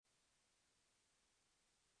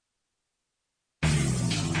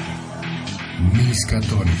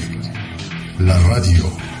Miskatonic, la radio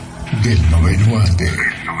del noveno arte.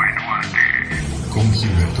 Con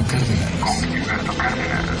Gilberto Cárdenas.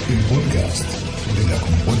 El podcast de la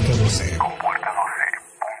Compuerta 12.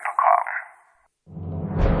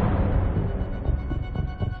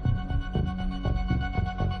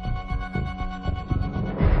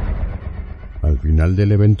 Al final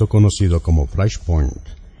del evento conocido como Flashpoint,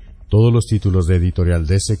 todos los títulos de editorial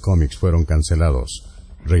DC Comics fueron cancelados,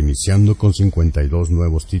 reiniciando con 52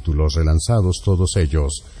 nuevos títulos relanzados, todos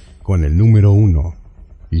ellos con el número 1,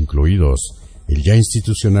 incluidos el ya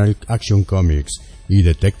institucional Action Comics y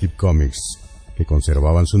Detective Comics, que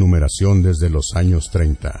conservaban su numeración desde los años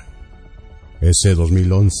 30. Ese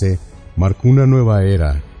 2011 marcó una nueva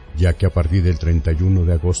era, ya que a partir del 31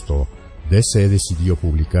 de agosto, DC decidió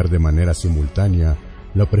publicar de manera simultánea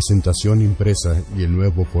la presentación impresa y el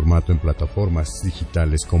nuevo formato en plataformas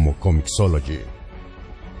digitales como Comixology.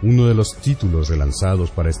 Uno de los títulos relanzados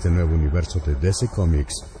para este nuevo universo de DC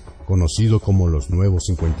Comics, conocido como los Nuevos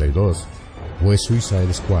 52, fue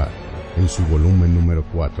Suicide Squad en su volumen número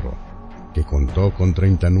 4, que contó con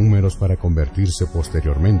 30 números para convertirse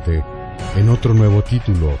posteriormente en otro nuevo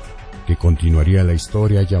título que continuaría la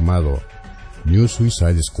historia llamado New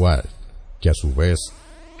Suicide Squad, que a su vez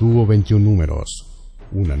tuvo 21 números,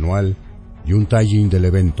 un anual y un tie-in del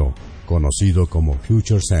evento, conocido como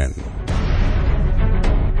Future's End.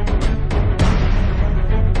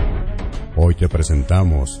 Hoy te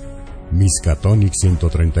presentamos Miskatonic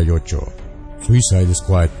 138, Suicide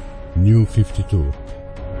Squad New 52.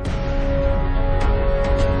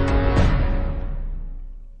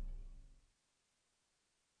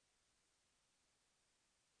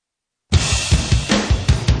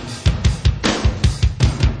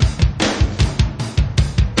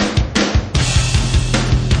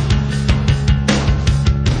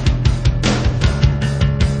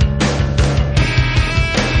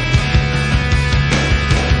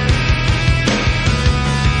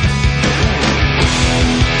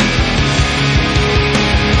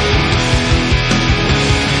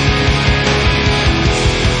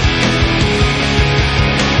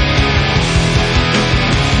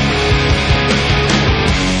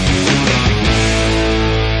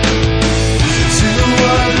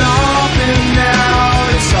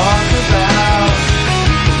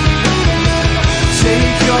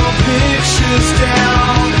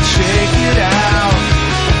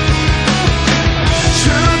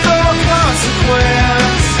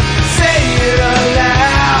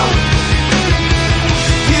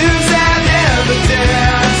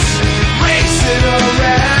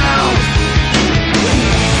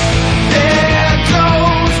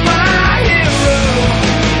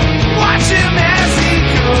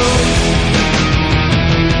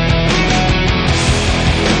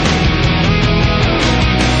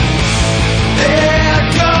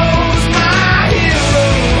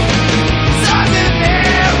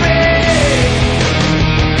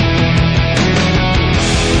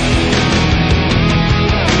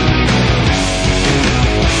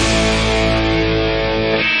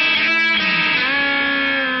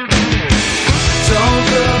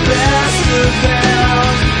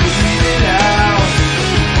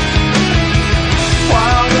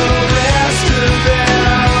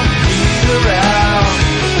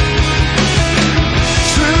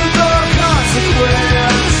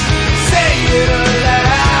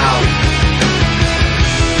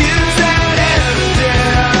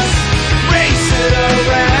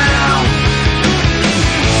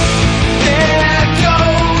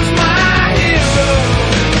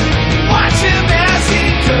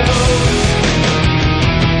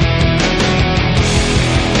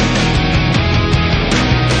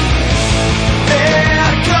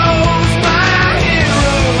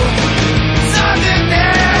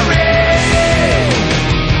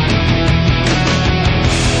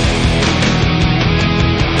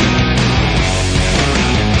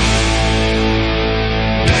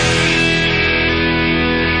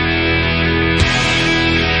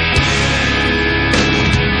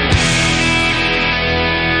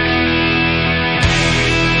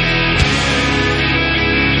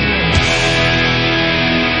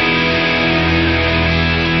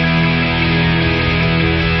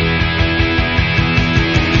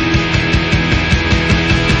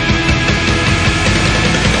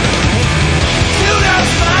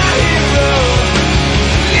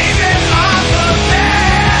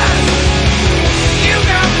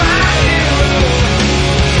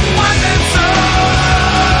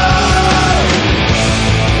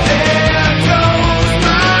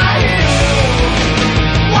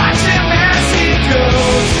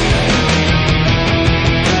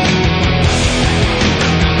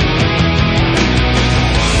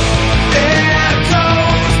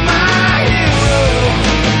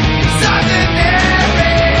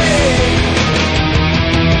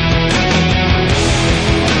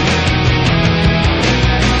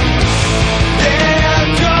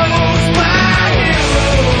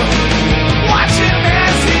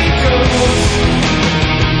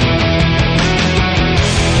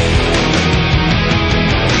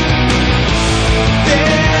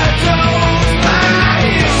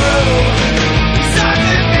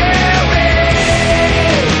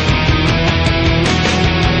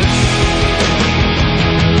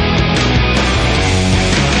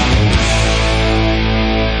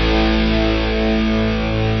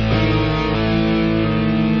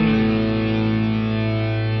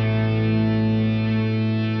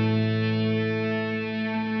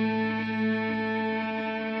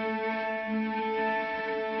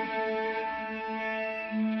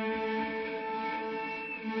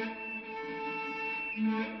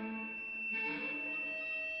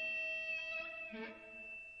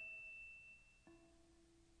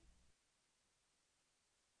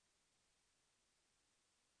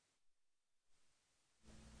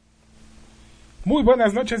 Muy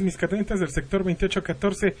buenas noches, mis catanitas del sector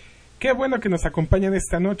 2814. Qué bueno que nos acompañan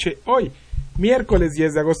esta noche, hoy, miércoles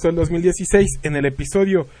 10 de agosto del 2016, en el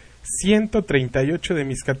episodio 138 de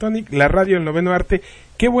Miskatonic, la radio del noveno arte.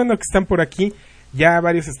 Qué bueno que están por aquí, ya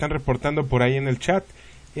varios están reportando por ahí en el chat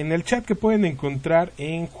que pueden encontrar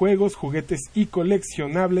en juegos, juguetes y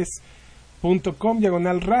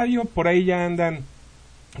coleccionables.com/radio. Por ahí ya andan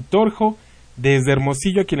Torjo desde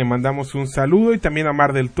Hermosillo, a quien le mandamos un saludo, y también a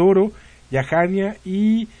Mar del Toro y a Jania,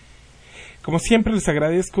 y como siempre les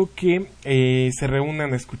agradezco que se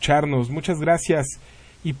reúnan a escucharnos. Muchas gracias.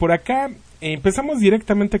 Y por acá empezamos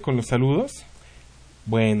directamente con los saludos.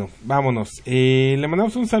 Bueno, vámonos. Le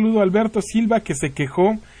mandamos un saludo a Alberto Silva, que se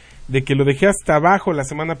quejó de que lo dejé hasta abajo la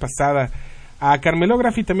semana pasada. A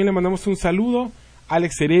Carmelography también le mandamos un saludo. A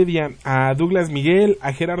Alex Heredia, a Douglas Miguel,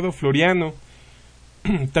 a Gerardo Floriano.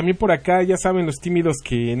 También por acá, ya saben, los tímidos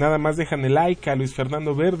que nada más dejan el like, a Luis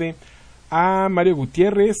Fernando Verde, a Mario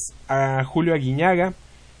Gutiérrez, a Julio Aguiñaga,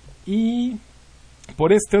 y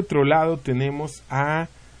por este otro lado tenemos a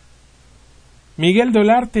Miguel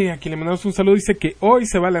Dolarte, a quien le mandamos un saludo. Dice que hoy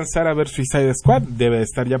se va a lanzar a ver Suicide Squad, debe de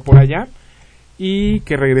estar ya por allá, y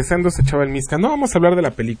que regresando se echaba el Miska. No vamos a hablar de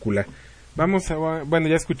la película, bueno,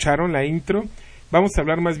 ya escucharon la intro. Vamos a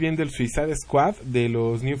hablar más bien del Suicide Squad, de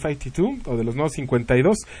los New 52 o de los nuevos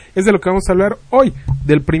 52. Es de lo que vamos a hablar hoy,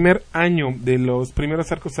 del primer año, de los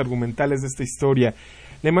primeros arcos argumentales de esta historia.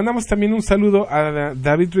 Le mandamos también un saludo a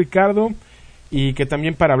David Ricardo, y que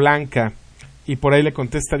también para Blanca. Y por ahí le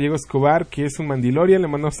contesta Diego Escobar, que es un Mandalorian. Le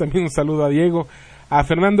mandamos también un saludo a Diego. A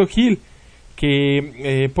Fernando Gil,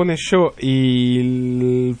 que pone show, y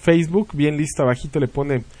el Facebook, bien listo, abajito le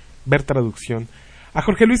pone ver traducción. A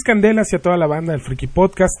Jorge Luis Candela y a toda la banda del Friki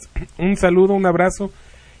Podcast, un saludo, un abrazo.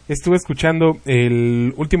 Estuve escuchando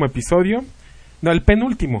el último episodio, no, el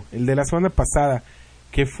penúltimo, el de la semana pasada,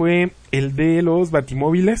 que fue el de los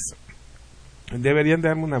Batimóviles. Deberían de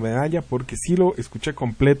darme una medalla porque sí lo escuché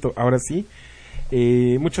completo, ahora sí.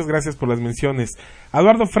 Muchas gracias por las menciones. A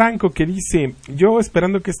Eduardo Franco, que dice: yo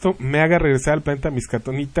esperando que esto me haga regresar al planeta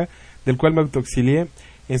Miskatonita, del cual me autoexilié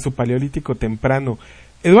en su paleolítico temprano.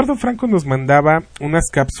 Eduardo Franco nos mandaba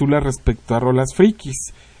unas cápsulas respecto a rolas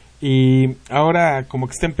frikis, y ahora como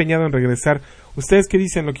que está empeñado en regresar. ¿Ustedes qué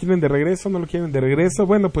dicen? ¿Lo quieren de regreso? ¿No lo quieren de regreso?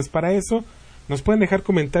 Bueno, pues para eso nos pueden dejar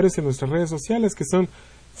comentarios en nuestras redes sociales, que son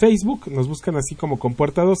Facebook, nos buscan así como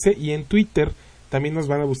Compuerta12, y en Twitter también nos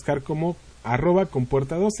van a buscar como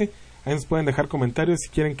 @Compuerta12. Ahí nos pueden dejar comentarios si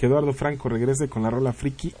quieren que Eduardo Franco regrese con la rola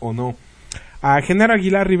friki o no. A Genaro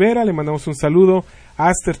Aguilar Rivera le mandamos un saludo. A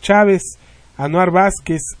Aster Chávez, a Noar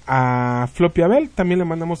Vázquez, a Floppy Abel también le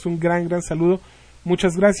mandamos un gran saludo.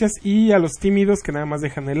 Muchas gracias. Y a los tímidos que nada más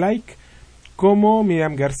dejan el like, como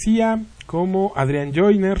Miriam García, como Adrián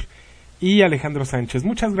Joyner y Alejandro Sánchez.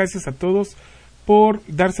 Muchas gracias a todos por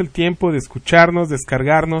darse el tiempo de escucharnos,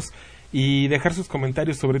 descargarnos y dejar sus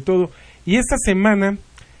comentarios sobre todo. Y esta semana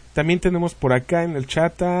también tenemos por acá en el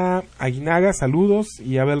chat a Aguinaga, saludos,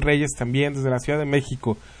 y a Abel Reyes también desde la Ciudad de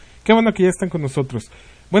México. Qué bueno que ya están con nosotros.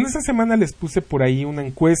 Bueno, esta semana les puse por ahí una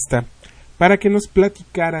encuesta para que nos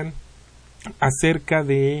platicaran acerca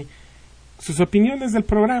de sus opiniones del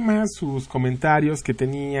programa, sus comentarios que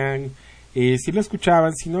tenían, si lo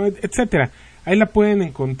escuchaban, si no, etcétera. Ahí la pueden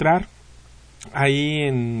encontrar ahí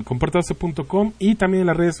en compuerta12.com, y también en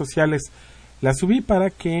las redes sociales la subí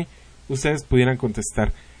para que ustedes pudieran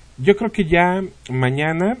contestar. Yo creo que ya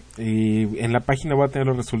mañana en la página voy a tener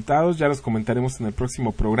los resultados, ya los comentaremos en el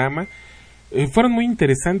próximo programa. Fueron muy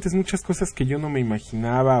interesantes, muchas cosas que yo no me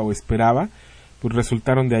imaginaba o esperaba, pues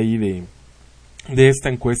resultaron de ahí de esta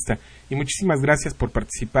encuesta. Y muchísimas gracias por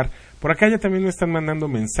participar. Por acá ya también me están mandando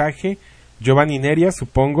mensaje Giovanni Neria,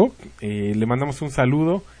 supongo, le mandamos un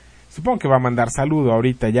saludo. Supongo que va a mandar saludo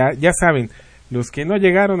ahorita, ya saben, los que no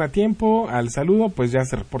llegaron a tiempo al saludo, pues ya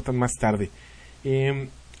se reportan más tarde. ¿Qué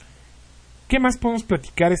más podemos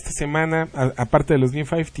platicar esta semana, aparte de los New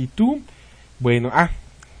 52? Bueno,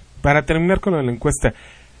 para terminar con la encuesta,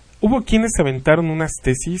 hubo quienes aventaron unas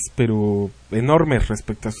tesis, pero enormes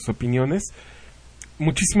respecto a sus opiniones.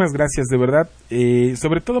 Muchísimas gracias, de verdad,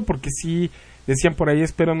 sobre todo porque sí decían por ahí,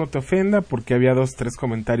 espero no te ofenda, porque había 2-3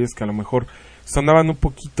 comentarios que a lo mejor sonaban un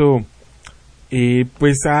poquito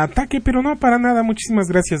pues a ataque, pero no, para nada. Muchísimas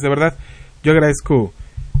gracias, de verdad, yo agradezco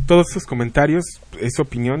todos sus comentarios, es su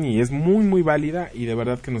opinión y es muy válida, y de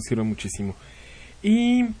verdad que nos sirve muchísimo.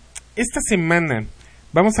 Y esta semana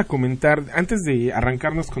vamos a comentar, antes de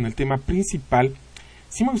arrancarnos con el tema principal,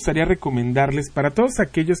 sí me gustaría recomendarles para todos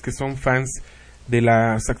aquellos que son fans de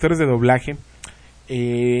los actores de doblaje.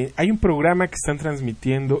 Hay un programa que están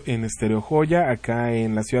transmitiendo en Estereo Joya, acá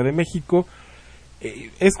en la Ciudad de México,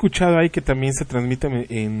 He escuchado ahí que también se transmite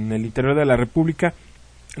en el interior de la República.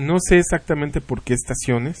 No sé exactamente por qué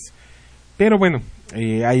estaciones, pero bueno,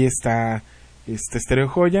 ahí está Stereo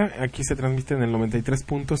Joya. Aquí se transmite en el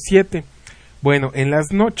 93.7. Bueno, en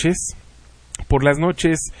las noches, por las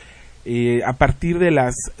noches, a partir de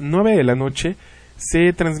las 9 de la noche,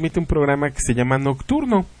 se transmite un programa que se llama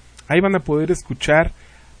Nocturno. Ahí van a poder escuchar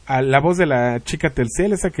a la voz de la chica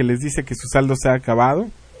Telcel, esa que les dice que su saldo se ha acabado,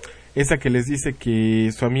 esa que les dice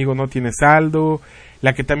que su amigo no tiene saldo,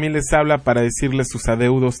 la que también les habla para decirles sus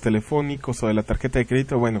adeudos telefónicos o de la tarjeta de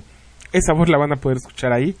crédito. Bueno, esa voz la van a poder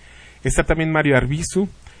escuchar ahí. Está también Mario Arbizu,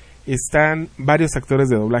 están varios actores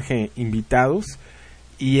de doblaje invitados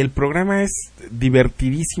y el programa es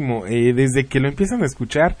divertidísimo. Desde que lo empiezan a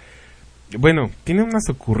escuchar, bueno, tiene unas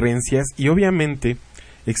ocurrencias y obviamente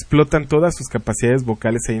explotan todas sus capacidades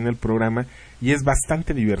vocales ahí en el programa y es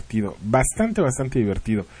bastante divertido, bastante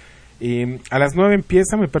divertido. A las 9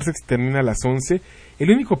 empieza, me parece que se termina a las 11.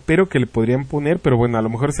 El único pero que le podrían poner, pero bueno, a lo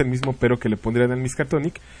mejor es el mismo pero que le pondrían al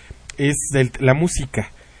Miskatonic, es la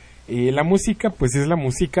música. La música, pues es la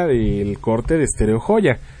música del corte de Stereo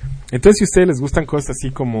Joya. Entonces, si a ustedes les gustan cosas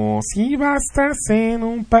así como si bastas en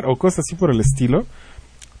un par, o cosas así por el estilo,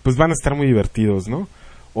 pues van a estar muy divertidos, ¿no?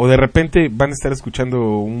 O de repente van a estar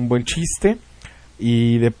escuchando un buen chiste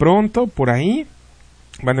y de pronto por ahí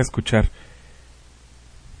van a escuchar.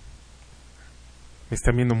 Me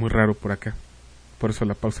están viendo muy raro por acá, por eso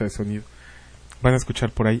la pausa de sonido. Van a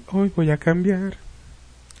escuchar por ahí: hoy voy a cambiar,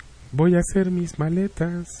 voy a hacer mis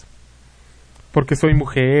maletas, porque soy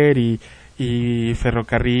mujer y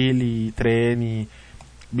ferrocarril y tren y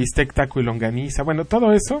bistec, taco y longaniza. Bueno,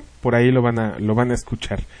 todo eso por ahí lo van a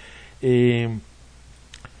escuchar.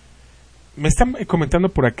 Me están comentando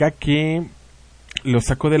por acá que lo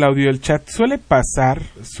sacó del audio del chat. Suele pasar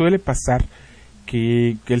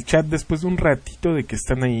que el chat, después de un ratito de que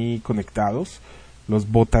están ahí conectados, los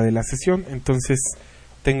bota de la sesión. Entonces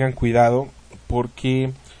tengan cuidado,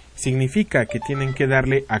 porque significa que tienen que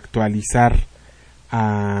darle actualizar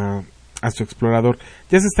a su explorador.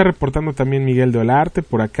 Ya se está reportando también Miguel de Olarte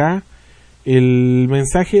por acá. El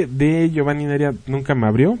mensaje de Giovanni Neria nunca me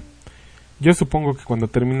abrió. Yo supongo que cuando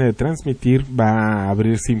termine de transmitir va a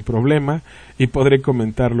abrir sin problema y podré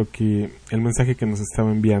comentar el mensaje que nos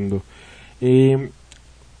estaba enviando.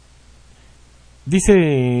 Dice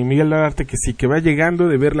Miguel de Olarte que sí, que va llegando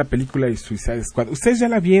de ver la película de Suicide Squad. ¿Ustedes ya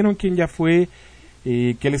la vieron? ¿Quién ya fue?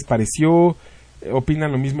 ¿Qué les pareció?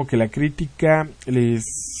 ¿Opinan lo mismo que la crítica? ¿Les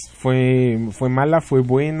fue mala? ¿Fue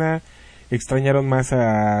buena? ¿Extrañaron más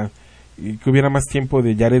que hubiera más tiempo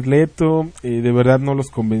de Jared Leto? ¿De verdad no los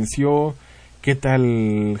convenció? ¿Qué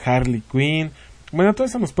tal Harley Quinn? Bueno, todo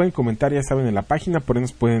eso nos pueden comentar, ya saben, en la página. Por ahí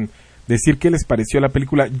nos pueden decir qué les pareció la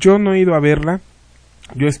película. Yo no he ido a verla.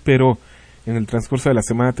 Yo espero en el transcurso de la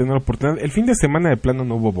semana tener la oportunidad. El fin de semana de plano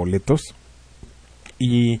no hubo boletos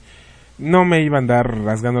y no me iba a andar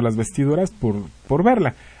rasgando las vestiduras por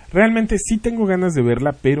verla. Realmente sí tengo ganas de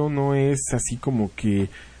verla, pero no es así como que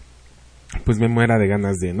pues me muera de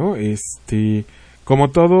ganas de, ¿no?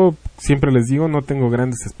 Como todo, siempre les digo, no tengo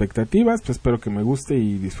grandes expectativas, pues espero que me guste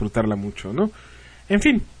y disfrutarla mucho, ¿no? En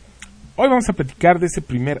fin, hoy vamos a platicar de ese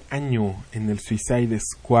primer año en el Suicide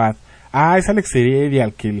Squad. Es Alex Heredia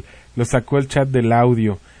el que lo sacó el chat del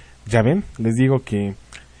audio. Ya ven, les digo que...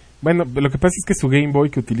 Bueno, lo que pasa es que su Game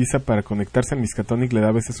Boy que utiliza para conectarse al Miskatonic le da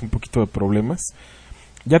a veces un poquito de problemas.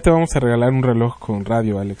 Ya te vamos a regalar un reloj con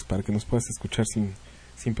radio, Alex, para que nos puedas escuchar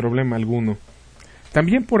sin problema alguno.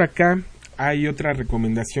 También por acá hay otra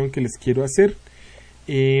recomendación que les quiero hacer.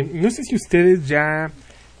 No sé si ustedes ya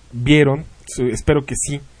vieron, espero que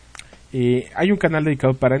sí. Hay un canal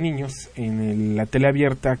dedicado para niños en la tele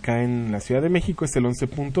abierta acá en la Ciudad de México, es el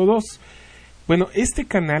 11.2. Bueno, este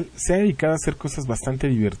canal se ha dedicado a hacer cosas bastante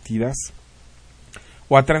divertidas,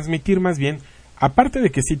 o a transmitir más bien, aparte de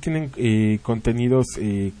que sí tienen contenidos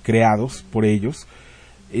creados por ellos,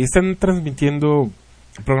 están transmitiendo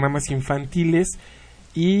programas infantiles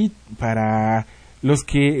y para los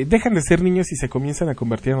que dejan de ser niños y se comienzan a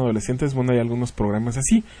convertir en adolescentes. Bueno, hay algunos programas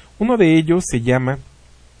así. Uno de ellos se llama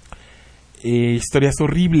Historias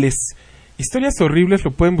Horribles. Historias Horribles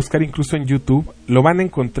lo pueden buscar incluso en YouTube. Lo van a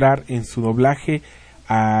encontrar en su doblaje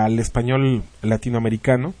al español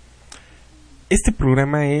latinoamericano. Este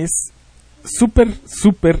programa es súper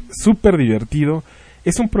divertido.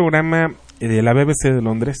 Es un programa de la BBC de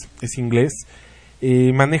Londres, es inglés.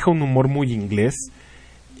 Maneja un humor muy inglés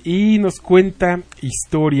y nos cuenta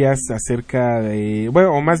historias acerca de...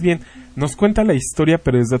 Bueno, o más bien, nos cuenta la historia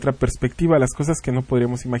pero desde otra perspectiva, las cosas que no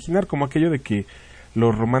podríamos imaginar, como aquello de que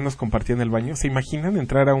los romanos compartían el baño. ¿Se imaginan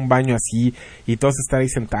entrar a un baño así y todos estar ahí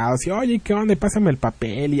sentados y, oye, ¿qué onda? Pásame el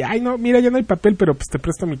papel. Y, ay, no, mira, ya no hay papel, pero pues te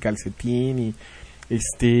presto mi calcetín.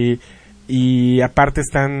 Y aparte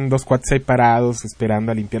están 2 cuates ahí parados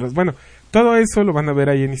esperando a limpiarlos. Bueno, todo eso lo van a ver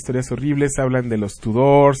ahí en Historias Horribles. Hablan de los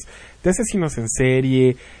Tudors, de asesinos en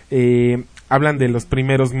serie, hablan de los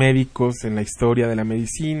primeros médicos en la historia de la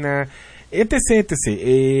medicina, etc,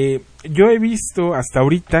 etc. Yo he visto hasta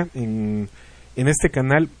ahorita en este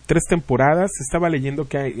canal 3 temporadas. Estaba leyendo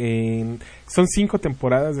que son 5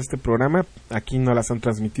 temporadas de este programa. Aquí no las han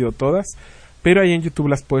transmitido todas, pero ahí en YouTube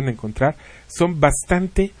las pueden encontrar. Son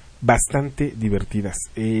bastante divertidas.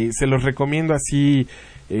 Se los recomiendo así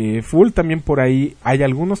full. También por ahí hay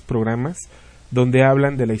algunos programas donde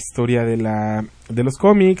hablan de la historia de los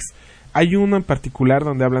cómics. Hay uno en particular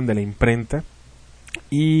donde hablan de la imprenta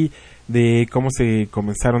y de cómo se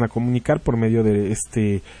comenzaron a comunicar por medio de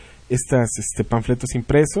estos panfletos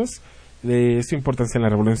impresos, de su importancia en la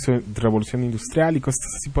revolución industrial y cosas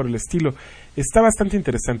así por el estilo. Está bastante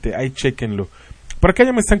interesante, ahí chéquenlo. Por acá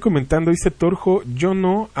ya me están comentando, dice Torjo, yo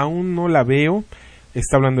aún no la veo.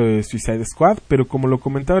 Está hablando de Suicide Squad, pero como lo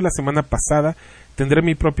comentaba la semana pasada, tendré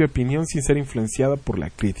mi propia opinión sin ser influenciada por la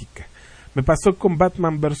crítica. Me pasó con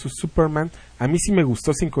Batman vs. Superman. A mí sí me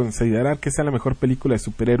gustó sin considerar que sea la mejor película de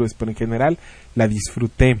superhéroes, pero en general la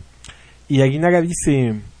disfruté. Y Aguinaga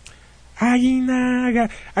dice... Aguinaga,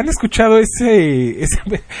 ¿han escuchado ese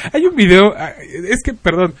hay un video, es que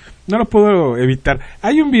perdón, no lo puedo evitar.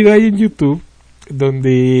 Hay un video ahí en YouTube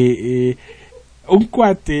donde un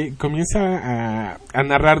cuate comienza a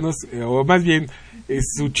narrarnos, o más bien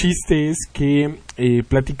su chiste es que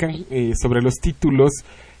platican sobre los títulos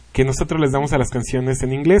que nosotros les damos a las canciones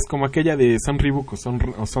en inglés, como aquella de Son Reebok o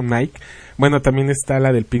Son Nike. Bueno, también está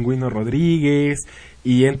la del Pingüino Rodríguez,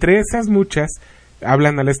 y entre esas muchas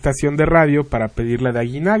hablan a la estación de radio para pedir la de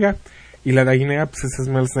Aguinaga, y la de Aguinaga pues es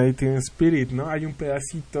Smells Like Teen Spirit, ¿no? Hay un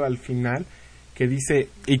pedacito al final que dice,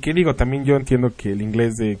 y que digo, también yo entiendo que el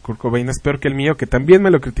inglés de Kurt Cobain es peor que el mío, que también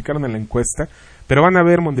me lo criticaron en la encuesta, pero van a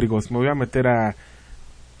ver, Mondrigos, me voy a meter a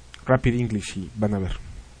Rapid English y van a ver.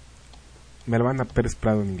 Me lo van a Pérez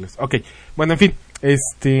Prado en inglés. Ok, bueno, en fin,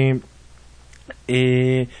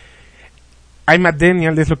 I'm a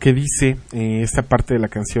Daniel es lo que dice esta parte de la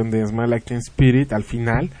canción de Smell Like Teen Spirit al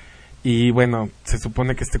final. Y bueno, se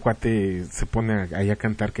supone que este cuate se pone ahí a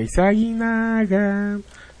cantar que dice Aguinaga,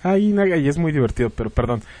 Aguinaga, y es muy divertido, pero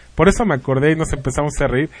perdón, por eso me acordé y nos empezamos a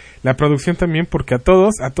reír. La producción también, porque a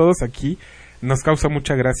todos aquí nos causa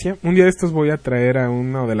mucha gracia. Un día de estos voy a traer a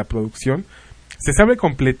uno de la producción. Se sabe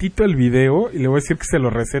completito el video y le voy a decir que se lo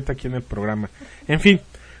receta aquí en el programa. En fin,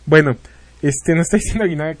 bueno, nos está diciendo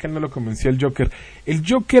Aguinaga que no lo convenció el Joker. El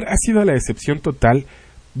Joker ha sido la decepción total.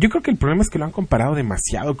 Yo creo que el problema es que lo han comparado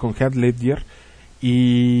demasiado con Heath Ledger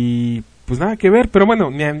y pues nada que ver, pero bueno,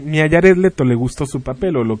 ni a Jared Leto le gustó su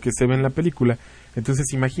papel o lo que se ve en la película.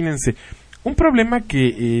 Entonces imagínense, un problema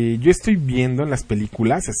que yo estoy viendo en las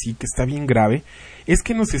películas, así que está bien grave, es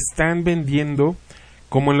que nos están vendiendo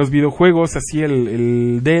como en los videojuegos, así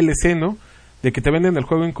el DLC, ¿no? De que te venden el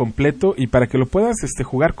juego incompleto y para que lo puedas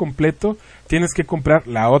jugar completo tienes que comprar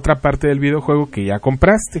la otra parte del videojuego que ya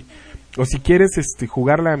compraste. O si quieres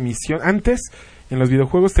jugar la misión, antes en los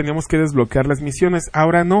videojuegos teníamos que desbloquear las misiones,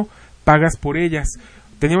 ahora no, pagas por ellas.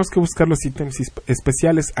 Teníamos que buscar los ítems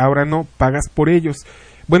especiales, ahora no, pagas por ellos.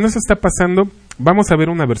 Bueno, eso está pasando. Vamos a ver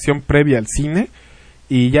una versión previa al cine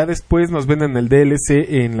y ya después nos venden el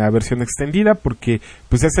DLC en la versión extendida, porque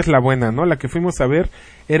pues esa es la buena, ¿no? La que fuimos a ver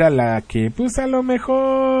era la que pues a lo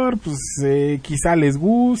mejor pues quizá les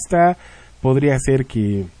gusta, podría ser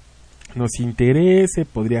que nos interese,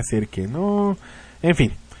 podría ser que no, en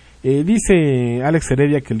fin. Dice Alex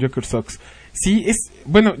Heredia que el Joker sucks. Sí,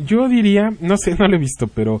 bueno, yo diría, no sé, no lo he visto,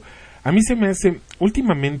 pero a mí se me hace,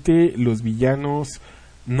 últimamente los villanos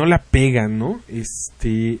no la pegan, ¿no?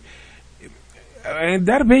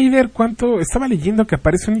 Darth Vader, ¿cuánto? Estaba leyendo que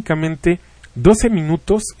aparece únicamente 12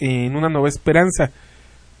 minutos en Una Nueva Esperanza.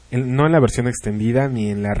 No en la versión extendida, ni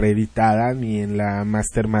en la reeditada, ni en la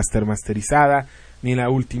masterizada, ni en la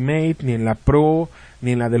Ultimate, ni en la Pro,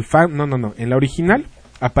 ni en la del fan. No. En la original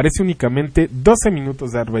aparece únicamente 12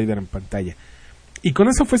 minutos de Darth Vader en pantalla. Y con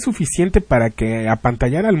eso fue suficiente para que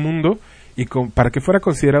apantallara al mundo y para que fuera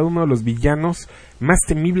considerado uno de los villanos más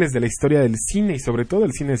temibles de la historia del cine y sobre todo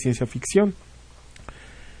del cine de ciencia ficción.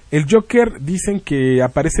 El Joker dicen que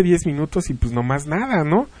aparece 10 minutos y pues nomás nada,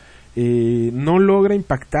 ¿no? No logra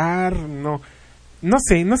impactar, no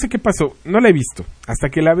sé qué pasó, no la he visto. Hasta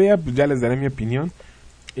que la vea pues ya les daré mi opinión.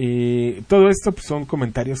 Todo esto pues, son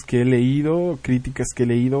comentarios que he leído, críticas que he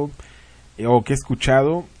leído. o que he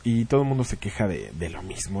escuchado, y todo el mundo se queja de lo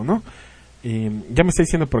mismo, ¿no? Ya me está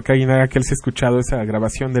diciendo por acá Guinaga que él se ha escuchado esa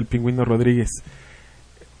grabación del Pingüino Rodríguez.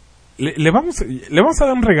 Le vamos a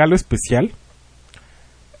dar un regalo especial.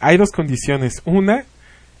 Hay 2 condiciones. Una,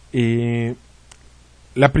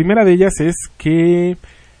 la primera de ellas es que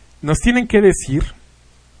nos tienen que decir,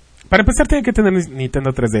 para empezar tienen que tener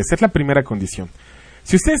Nintendo 3DS, es la primera condición.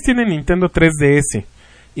 Si ustedes tienen Nintendo 3DS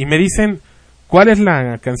y me dicen cuál es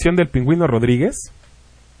la canción del Pingüino Rodríguez,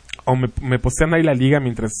 o me postean ahí la liga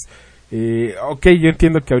mientras... ok, yo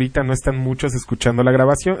entiendo que ahorita no están muchos escuchando la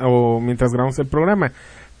grabación o mientras grabamos el programa,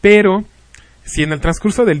 pero si en el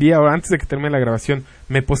transcurso del día o antes de que termine la grabación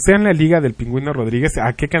me postean la liga del Pingüino Rodríguez,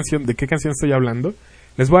 de qué canción estoy hablando,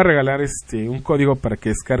 les voy a regalar un código para que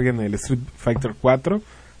descarguen el Street Fighter 4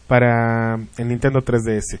 para el Nintendo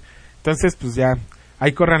 3DS. Entonces, pues ya,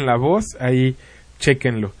 ahí corran la voz, ahí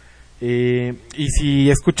chéquenlo. Y si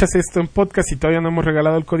escuchas esto en podcast y todavía no hemos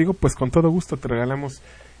regalado el código, pues con todo gusto te regalamos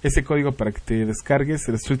ese código para que te descargues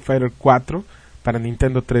el Street Fighter 4 para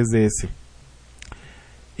Nintendo 3DS.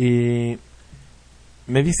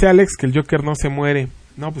 Me dice Alex que el Joker no se muere.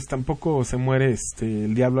 No, pues tampoco se muere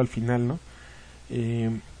el diablo al final, ¿no? Que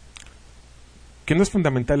no es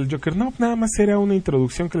fundamental el Joker. No, nada más era una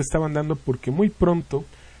introducción que le estaban dando porque muy pronto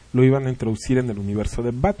lo iban a introducir en el universo de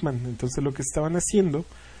Batman. Entonces lo que estaban haciendo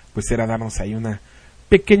pues era darnos ahí una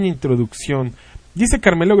pequeña introducción. Dice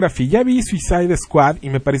Carmelo Grafi, ya vi Suicide Squad y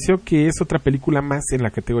me pareció que es otra película más en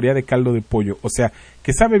la categoría de caldo de pollo, o sea,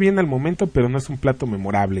 que sabe bien al momento pero no es un plato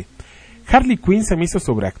memorable. Harley Quinn se me hizo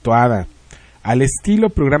sobreactuada, al estilo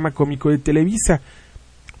programa cómico de Televisa,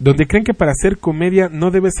 donde creen que para hacer comedia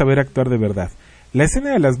no debes saber actuar de verdad. La escena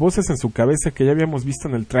de las voces en su cabeza que ya habíamos visto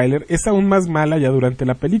en el tráiler es aún más mala ya durante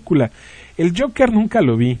la película. El Joker nunca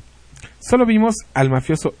lo vi. Solo vimos al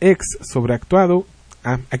mafioso X sobreactuado.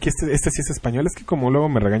 Aquí este sí es español, es que como luego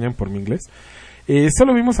me regañan por mi inglés.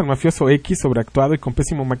 Solo vimos al mafioso X sobreactuado y con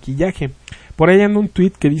pésimo maquillaje. Por ahí anda un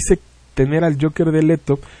tweet que dice tener al Joker de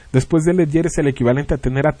Leto después de Ledger es el equivalente a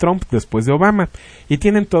tener a Trump después de Obama. Y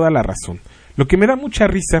tienen toda la razón. Lo que me da mucha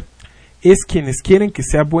risa es quienes quieren que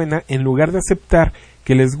sea buena en lugar de aceptar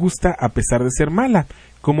que les gusta a pesar de ser mala,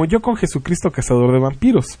 como yo con Jesucristo Cazador de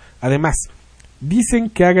Vampiros. Además, dicen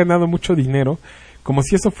que ha ganado mucho dinero, como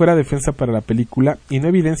si eso fuera defensa para la película y no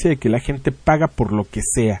evidencia de que la gente paga por lo que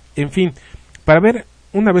sea. En fin, para ver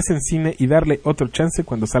una vez en cine y darle otro chance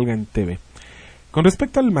cuando salga en TV. Con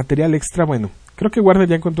respecto al material extra, bueno, creo que Warner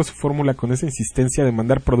ya encontró su fórmula con esa insistencia de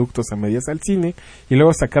mandar productos a medias al cine y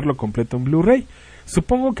luego sacarlo completo en Blu-ray.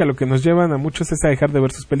 Supongo que a lo que nos llevan a muchos es a dejar de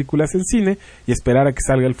ver sus películas en cine y esperar a que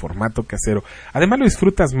salga el formato casero. Además lo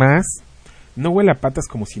disfrutas más, no huele a patas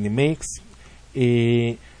como Cinemex,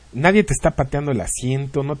 nadie te está pateando el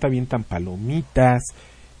asiento, no te avientan palomitas,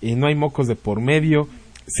 no hay mocos de por medio,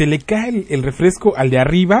 se le cae el refresco al de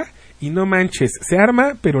arriba y no manches, se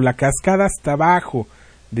arma pero la cascada hasta abajo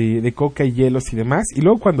de coca y hielos y demás, y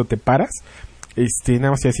luego cuando te paras,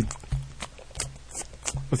 nada más así,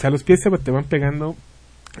 o sea, los pies te van pegando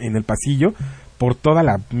en el pasillo por toda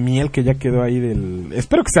la miel que ya quedó ahí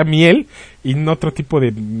espero que sea miel y no otro tipo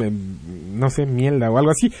de, no sé, mierda o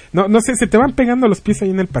algo así. No sé, se te van pegando los pies ahí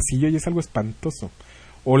en el pasillo y es algo espantoso.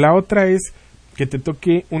 O la otra es que te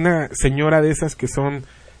toque una señora de esas que son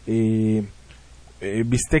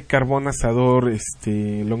bistec, carbón, asador,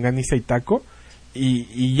 longaniza y taco,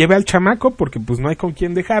 y lleve al chamaco porque pues no hay con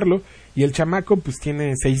quién dejarlo, y el chamaco pues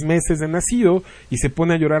tiene 6 meses de nacido y se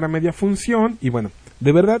pone a llorar a media función, y bueno,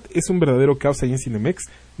 de verdad es un verdadero caos ahí en Cinemex.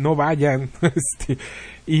 No vayan.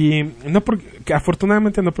 Y no que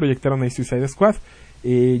afortunadamente no proyectaron ahí Suicide Squad,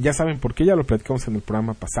 ya saben por qué, ya lo platicamos en el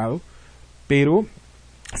programa pasado, pero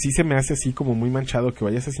sí se me hace así como muy manchado que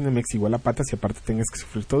vayas a Cinemex igual a patas y aparte tengas que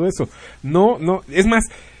sufrir todo eso. No, es más,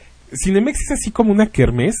 Cinemex es así como una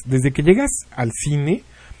kermés. Desde que llegas al cine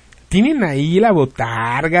tienen ahí la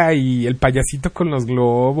botarga y el payasito con los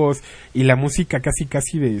globos y la música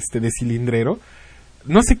casi de cilindrero.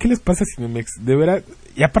 No sé qué les pasa a Cinemex, de verdad,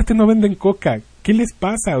 y aparte no venden coca. ¿Qué les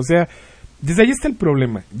pasa? O sea, desde ahí está el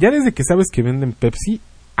problema. Ya desde que sabes que venden Pepsi,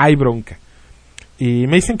 hay bronca. Y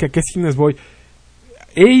me dicen que a qué cines voy.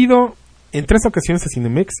 He ido en 3 ocasiones a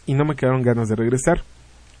Cinemex y no me quedaron ganas de regresar.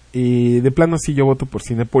 De plano sí, yo voto por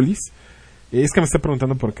Cinépolis. Es que me está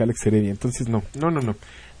preguntando por acá Alex Heredia. Entonces no.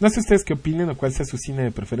 No sé ustedes qué opinen o cuál sea su cine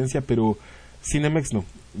de preferencia, pero Cinemex no.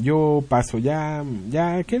 Yo paso, ya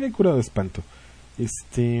quedé curado de espanto.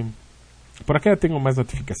 Por acá ya tengo más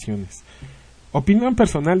notificaciones. Opinión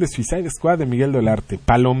personal de Suicide Squad de Miguel Dolarte.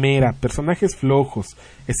 Palomera, personajes flojos,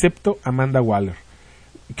 excepto Amanda Waller.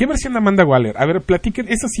 ¿Qué versión de Amanda Waller? A ver, platiquen,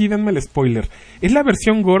 eso sí, denme el spoiler. ¿Es la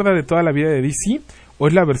versión gorda de toda la vida de DC? ¿O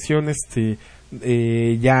es la versión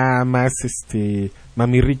ya más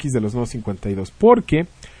mamirriquis de los nuevos 52? Porque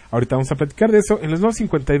ahorita vamos a platicar de eso. En los nuevos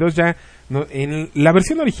 52 ya no, en la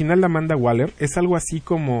versión original de Amanda Waller es algo así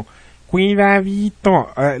como cuidadito.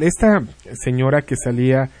 Esta señora que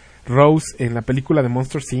salía Rose en la película de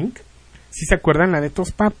Monsters Inc. ¿Sí se acuerdan? La de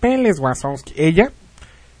tus papeles, Wazowski. Ella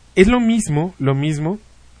es lo mismo,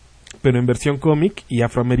 pero en versión cómic y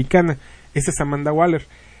afroamericana. Esa es Amanda Waller.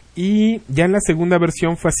 Y ya en la segunda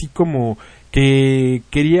versión fue así como que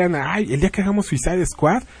querían, el día que hagamos Suicide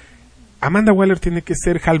Squad, Amanda Waller tiene que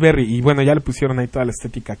ser Halle Berry. Y bueno, ya le pusieron ahí toda la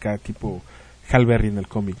estética acá, tipo Halle Berry en el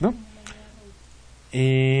cómic, ¿no?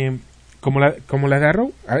 Como la de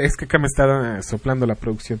Arrow. Es que acá me está soplando la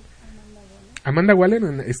producción. Amanda Waller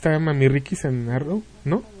está Mami Rikis en Arrow,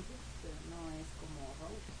 ¿no?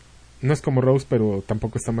 No es como Rose, pero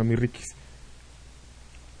tampoco está Mami Rikis.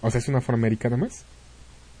 O sea, es una afroamericana más.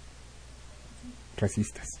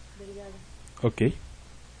 Racistas. Ok.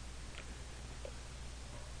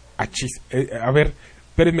 A ver,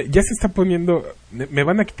 espérenme, ya se está poniendo. Me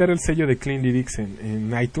van a quitar el sello de Clean Lyrics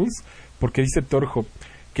en iTunes porque dice Torjo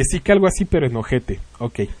que sí que algo así, pero en ojete.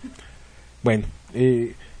 Ok. Bueno,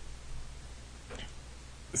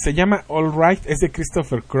 se llama All Right, es de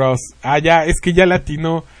Christopher Cross. Ya, es que ya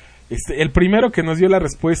latino. El primero que nos dio la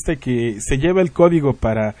respuesta y que se lleva el código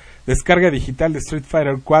para descarga digital de Street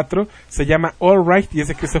Fighter 4 se llama All Right y es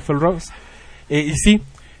de Christopher Cross. Y sí,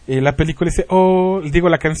 la película dice,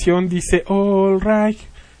 la canción dice All Right,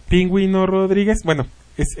 Pingüino Rodríguez. Bueno,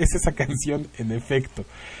 es esa canción en efecto.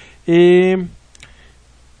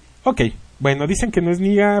 Ok, bueno, dicen que no es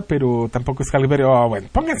Nia, pero tampoco es Halle Berry. Bueno,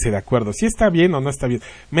 pónganse de acuerdo, si está bien o no está bien.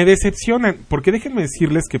 Me decepcionan, porque déjenme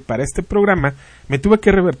decirles que para este programa me tuve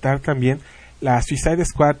que revertir también la Suicide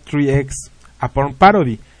Squad 3X a porn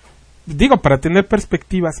parody. Digo, para tener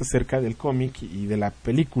perspectivas acerca del cómic y de la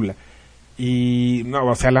película. Y, no,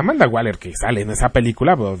 o sea, la Amanda Waller que sale en esa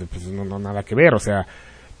película, pues no nada que ver, o sea,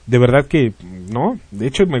 de verdad que no. De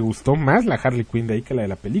hecho, me gustó más la Harley Quinn de ahí que la de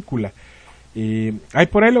la película.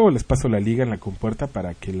 Por ahí luego les paso la liga en la compuerta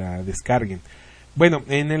para que la descarguen. Bueno,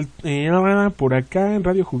 por acá en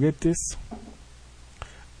Radio Juguetes.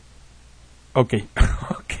 Ok,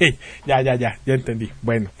 ya entendí.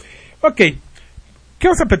 Bueno, ok, ¿qué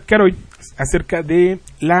vamos a platicar hoy? Acerca de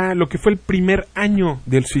lo que fue el primer año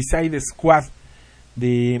del Suicide Squad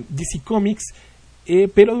de DC Comics,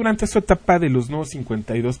 pero durante su etapa de los nuevos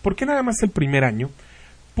 52. ¿Por qué nada más el primer año?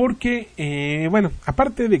 Porque,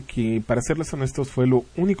 aparte de que, para serles honestos, fue lo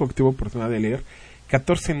único que tuve oportunidad de leer,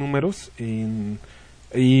 14 números,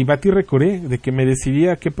 y batí recordé de que me decidí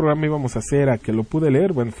a qué programa íbamos a hacer, a que lo pude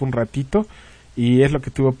leer. Bueno, fue un ratito, y es lo que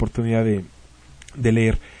tuve oportunidad de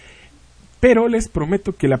leer. Pero les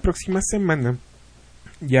prometo que la próxima semana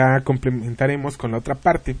ya complementaremos con la otra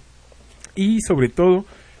parte, y sobre todo,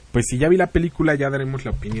 pues si ya vi la película, ya daremos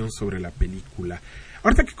la opinión sobre la película.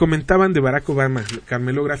 Ahorita que comentaban de Barack Obama,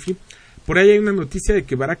 Carmelography, por ahí hay una noticia de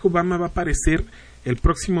que Barack Obama va a aparecer el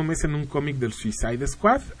próximo mes en un cómic del Suicide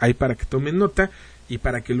Squad, ahí para que tomen nota y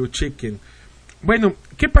para que lo chequen. Bueno,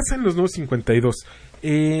 ¿qué pasa en los nuevos 52?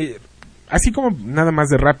 Así como nada más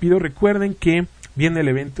de rápido, recuerden que viene el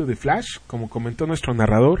evento de Flash, como comentó nuestro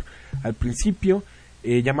narrador al principio,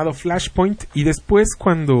 llamado Flashpoint, y después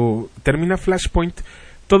cuando termina Flashpoint,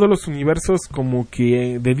 todos los universos como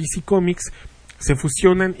que de DC Comics se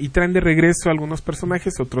fusionan y traen de regreso a algunos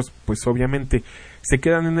personajes, otros pues obviamente se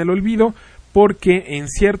quedan en el olvido, porque en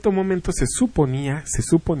cierto momento se suponía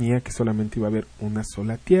que solamente iba a haber una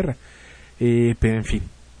sola Tierra, pero en fin,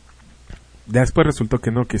 después resultó que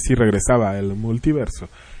no, que sí regresaba el multiverso.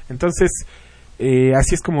 Entonces,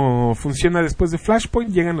 así es como funciona después de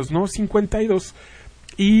Flashpoint, llegan los nuevos 52,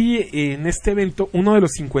 y en este evento, uno de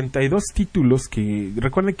los 52 títulos, que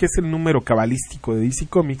recuerden que es el número cabalístico de DC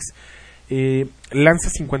Comics, lanza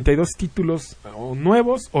 52 títulos o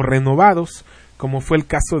nuevos o renovados, como fue el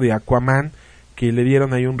caso de Aquaman, que le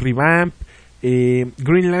dieron ahí un revamp.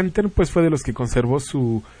 Green Lantern pues fue de los que conservó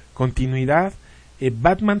su continuidad.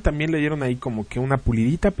 Batman también le dieron ahí como que una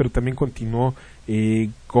pulidita, pero también continuó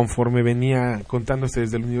conforme venía contándose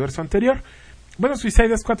desde el universo anterior. Bueno,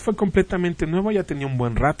 Suicide Squad fue completamente nuevo, ya tenía un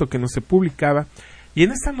buen rato que no se publicaba, y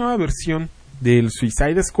en esta nueva versión del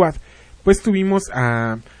Suicide Squad pues tuvimos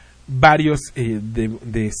a varios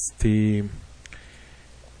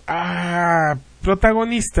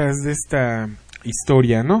protagonistas de esta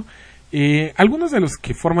historia, ¿no? Algunos de los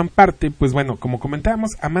que forman parte, pues bueno, como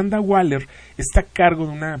comentábamos, Amanda Waller está a cargo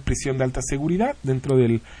de una prisión de alta seguridad dentro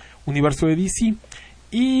del universo de DC,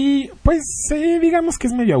 y pues digamos que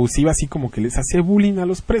es medio abusiva, así como que les hace bullying a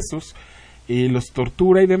los presos, los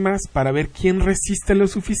tortura y demás para ver quién resiste lo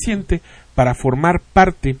suficiente para formar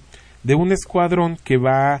parte de un escuadrón que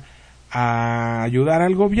va a ayudar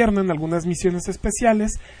al gobierno en algunas misiones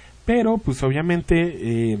especiales, pero pues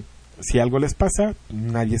obviamente si algo les pasa,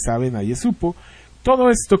 nadie sabe, nadie supo. Todo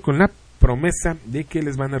esto con la promesa de que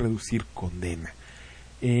les van a reducir condena.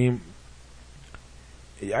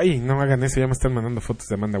 Ay, no hagan eso, ya me están mandando fotos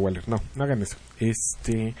de Amanda Waller. No hagan eso.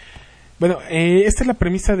 Bueno, esta es la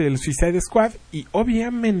premisa del Suicide Squad y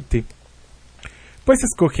obviamente pues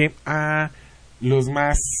escoge a los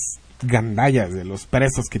más gandallas de los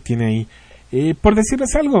presos que tiene ahí. Por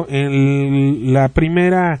decirles algo, la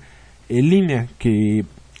primera línea que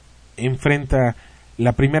enfrenta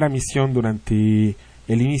la primera misión durante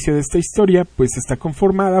el inicio de esta historia, pues está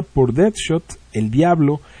conformada por Deadshot, el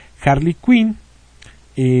Diablo, Harley Quinn,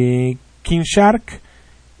 King Shark.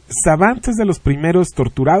 Savant es de los primeros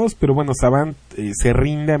torturados, pero bueno, Savant se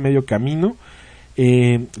rinde a medio camino.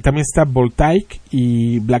 También está Voltaic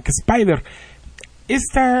y Black Spider.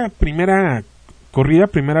 Esta primera corrida,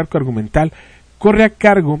 primer arco argumental, corre a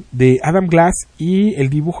cargo de Adam Glass y el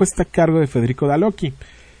dibujo está a cargo de Federico D'Alocchio.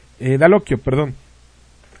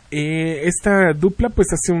 Esta dupla pues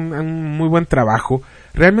hace un muy buen trabajo.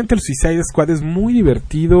 Realmente el Suicide Squad es muy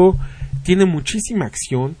divertido, tiene muchísima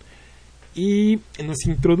acción y nos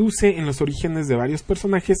introduce en los orígenes de varios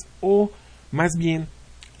personajes, o más bien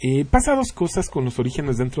pasa dos cosas con los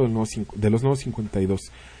orígenes dentro de los nuevos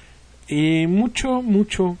 52.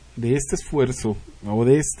 Mucho de este esfuerzo o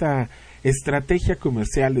de esta estrategia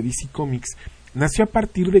comercial de DC Comics nació a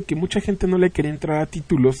partir de que mucha gente no le quería entrar a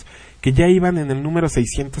títulos que ya iban en el número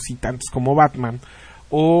 600 y tantos, como Batman,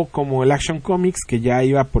 o como el Action Comics, que ya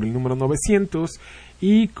iba por el número 900,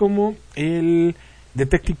 y como el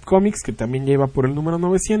Detective Comics, que también ya iba por el número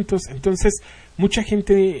 900. Entonces mucha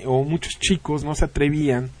gente o muchos chicos no se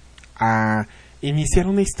atrevían a iniciar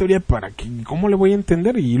una historia para que, ¿cómo le voy a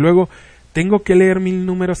entender? Y luego tengo que leer 1000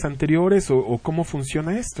 números anteriores o cómo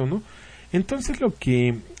funciona esto, ¿no? Entonces lo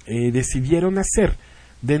que decidieron hacer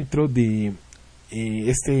dentro de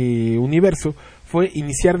este universo fue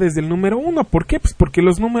iniciar desde el número 1. ¿Por qué? Pues porque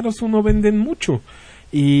los números 1 venden mucho.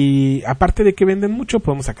 Y aparte de que venden mucho,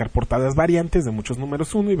 podemos sacar portadas variantes de muchos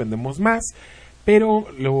números 1 y vendemos más. Pero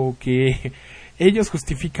lo que ellos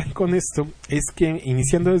justifican con esto es que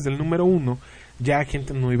iniciando desde el número 1, ya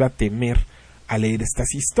gente no iba a temer a leer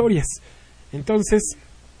estas historias. Entonces,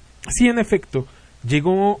 sí, en efecto,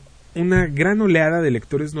 llegó una gran oleada de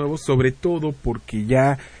lectores nuevos, sobre todo porque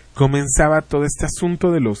ya comenzaba todo este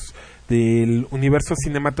asunto del universo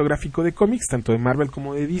cinematográfico de cómics, tanto de Marvel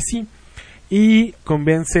como de DC, y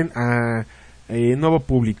convencen a nuevo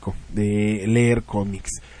público de leer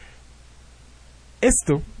cómics.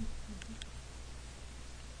 Esto,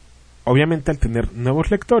 obviamente, al tener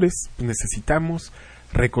nuevos lectores, necesitamos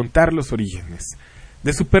recontar los orígenes.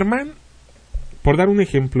 De Superman, por dar un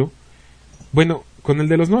ejemplo, bueno, con el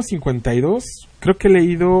de los nuevos 52, creo que he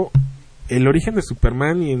leído el origen de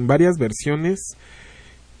Superman y en varias versiones.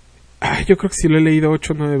 Yo creo que si lo he leído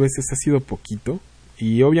 8 o 9 veces ha sido poquito.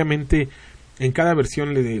 Y obviamente en cada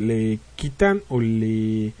versión le quitan o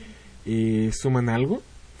le suman algo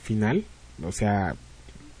final, o sea,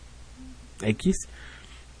 X.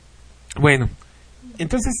 Bueno,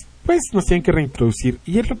 entonces pues nos tienen que reintroducir,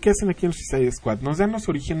 y es lo que hacen aquí en Suicide Squad. Nos dan los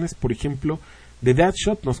orígenes, por ejemplo, de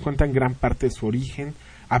Deadshot, nos cuentan gran parte de su origen,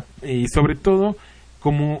 y sobre todo,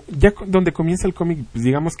 como ya donde comienza el cómic, pues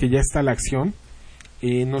digamos que ya está la acción.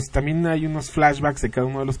 También hay unos flashbacks de cada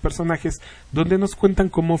uno de los personajes donde nos cuentan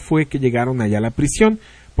cómo fue que llegaron allá a la prisión.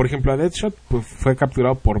 Por ejemplo, a Deadshot pues, fue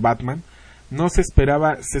capturado por Batman. No se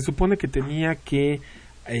esperaba, se supone que tenía que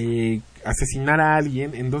asesinar a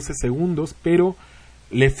alguien en 12 segundos, pero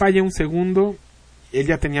le falla un segundo. Él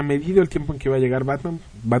ya tenía medido el tiempo en que iba a llegar Batman.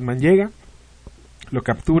 Batman llega, lo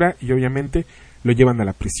captura y obviamente lo llevan a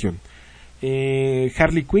la prisión.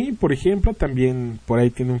 Harley Quinn, por ejemplo, también por ahí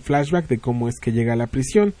tiene un flashback de cómo es que llega a la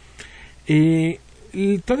prisión.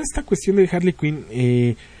 Toda esta cuestión de Harley Quinn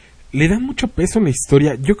le dan mucho peso en la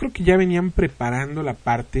historia. Yo creo que ya venían preparando la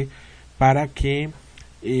parte para que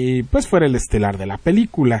pues fuera el estelar de la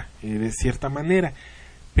película, de cierta manera.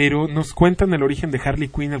 Pero nos cuentan el origen de Harley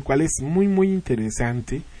Quinn, el cual es muy muy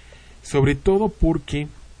interesante, sobre todo porque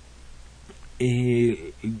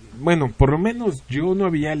bueno, por lo menos yo no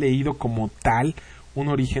había leído como tal un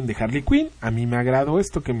origen de Harley Quinn. A mí me agradó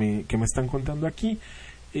esto que me están contando aquí,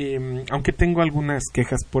 aunque tengo algunas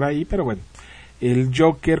quejas por ahí, pero bueno, el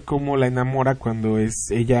Joker, como la enamora cuando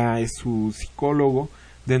ella es su psicólogo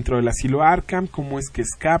dentro del asilo Arkham, cómo es que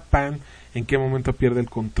escapan, en qué momento pierde el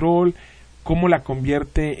control, cómo la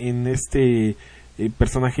convierte en este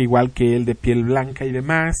personaje igual que él de piel blanca y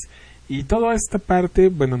demás. Y toda esta parte,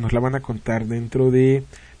 bueno, nos la van a contar dentro de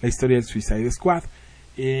la historia del Suicide Squad.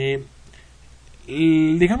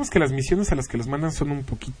 Digamos que las misiones a las que los mandan son un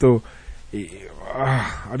poquito...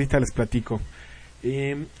 ahorita les platico.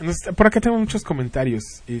 Por acá tengo muchos comentarios.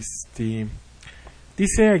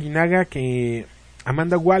 Dice Aguinaga que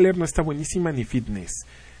Amanda Waller no está buenísima ni fitness,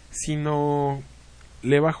 sino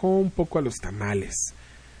le bajó un poco a los tamales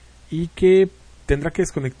y que tendrá que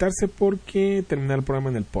desconectarse porque terminará el programa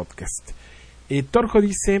en el podcast. Torjo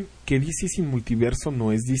dice que DC sin multiverso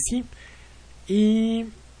no es DC. Y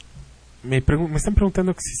me están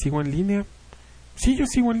preguntando que si sigo en línea. Sí, yo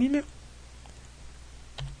sigo en línea.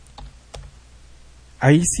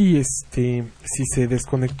 Ahí sí, si se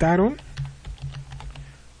desconectaron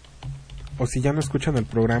o si ya no escuchan el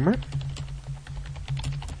programa,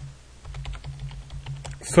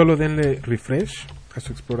 solo denle refresh a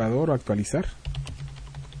su explorador o actualizar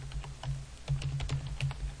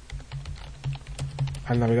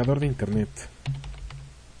al navegador de internet,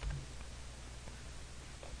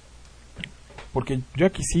 porque yo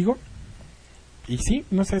aquí sigo y sí,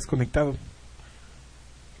 no se ha desconectado,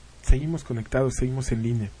 seguimos conectados, seguimos en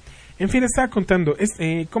línea. En fin, estaba contando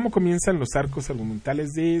cómo comienzan los arcos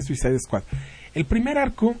argumentales de Suicide Squad. El primer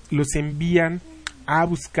arco los envían a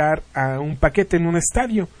buscar a un paquete en un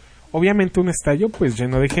estadio, obviamente un estadio pues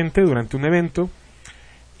lleno de gente durante un evento,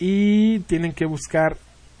 y tienen que buscar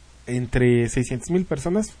entre 600,000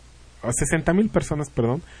 personas o 60,000 personas,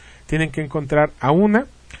 perdón, tienen que encontrar a una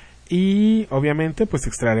y obviamente pues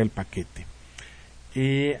extraer el paquete.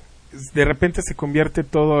 De repente se convierte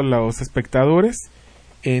todos los espectadores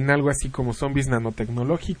en algo así como zombies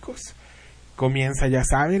nanotecnológicos. Comienza, ya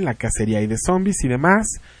saben, la cacería de zombies y demás.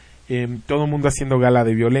 Todo el mundo haciendo gala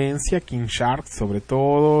de violencia, King Shark sobre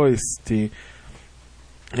todo,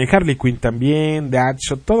 Harley Quinn también,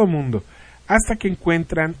 Deadshot, todo el mundo. Hasta que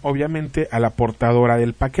encuentran, obviamente, a la portadora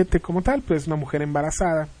del paquete como tal, pues una mujer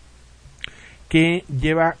embarazada que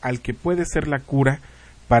lleva al que puede ser la cura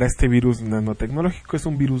para este virus nanotecnológico. Es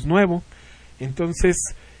un virus nuevo, entonces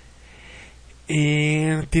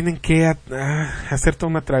tienen que hacer toda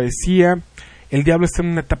una travesía. El diablo está en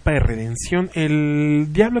una etapa de redención. El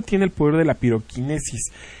diablo tiene el poder de la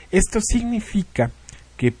piroquinesis. Esto significa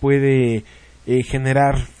que puede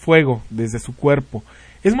generar fuego desde su cuerpo.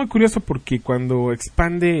 Es muy curioso porque cuando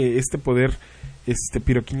expande este poder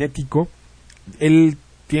piroquinético, él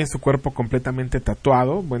tiene su cuerpo completamente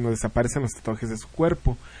tatuado. Bueno, desaparecen los tatuajes de su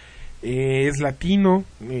cuerpo. Es latino,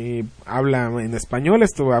 habla en español.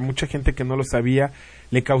 Esto a mucha gente que no lo sabía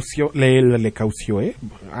le causó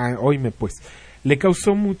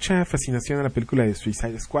mucha fascinación a la película de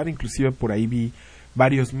Suicide Squad. Inclusive por ahí vi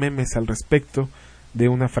varios memes al respecto de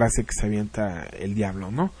una frase que se avienta el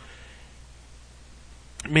diablo, ¿no?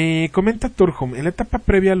 Me comenta Torhom, en la etapa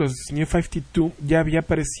previa a los New 52 ya había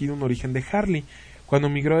aparecido un origen de Harley cuando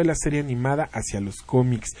migró de la serie animada hacia los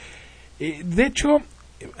cómics. De hecho,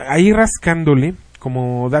 ahí rascándole,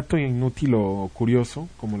 como dato inútil o curioso,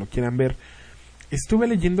 como lo quieran ver, estuve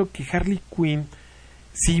leyendo que Harley Quinn,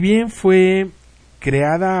 si bien fue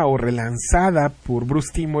creada o relanzada por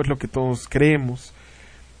Bruce Timm, es lo que todos creemos,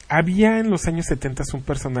 había en los años 70 un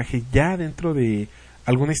personaje ya dentro de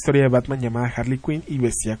alguna historia de Batman llamada Harley Quinn y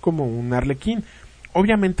vestía como un arlequín.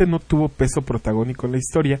 Obviamente no tuvo peso protagónico en la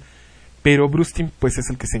historia, pero Bruce Timm pues es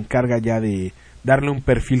el que se encarga ya de darle un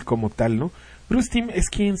perfil como tal, ¿no? Bruce Timm es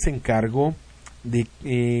quien se encargó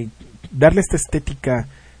de darle esta estética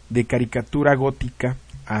de caricatura gótica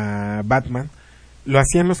a Batman. Lo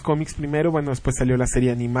hacía en los cómics primero, bueno, después salió la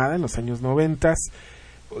serie animada en los años 90,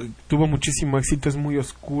 tuvo muchísimo éxito, es muy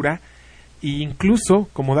oscura, e incluso,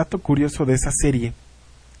 como dato curioso de esa serie,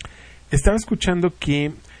 estaba escuchando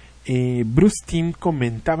que Bruce Timm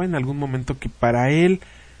comentaba en algún momento que para él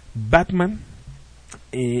Batman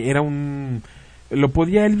era lo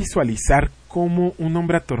podía él visualizar como un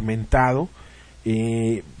hombre atormentado,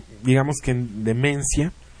 digamos que en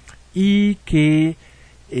demencia, y que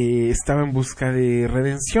estaba en busca de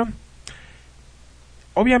redención.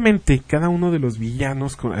 Obviamente cada uno de los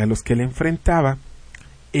villanos a los que él enfrentaba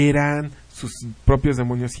eran sus propios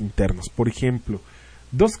demonios internos. Por ejemplo,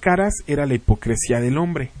 Dos Caras era la hipocresía del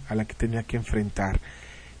hombre a la que tenía que enfrentar.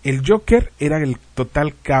 El Joker era el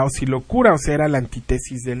total caos y locura, o sea, era la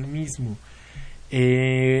antítesis del mismo.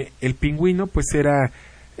 El Pingüino pues era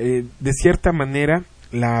de cierta manera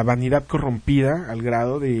la vanidad corrompida al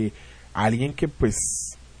grado de alguien que pues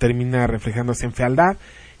termina reflejándose en fealdad,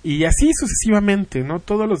 y así sucesivamente, ¿no?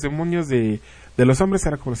 Todos los demonios de de los hombres,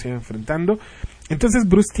 era como se iba enfrentando. Entonces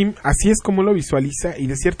Bruce Timm así es como lo visualiza, y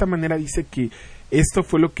de cierta manera dice que esto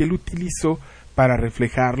fue lo que él utilizó para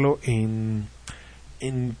reflejarlo en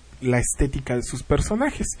la estética de sus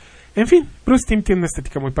personajes. En fin, Bruce Timm tiene una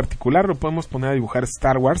estética muy particular, lo podemos poner a dibujar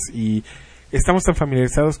Star Wars y estamos tan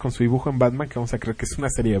familiarizados con su dibujo en Batman que vamos a creer que es una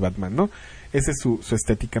serie de Batman, ¿no? Esa es su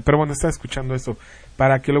estética. Pero bueno, estaba escuchando eso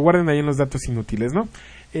para que lo guarden ahí en los datos inútiles, ¿no?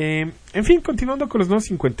 En fin, continuando con los nuevos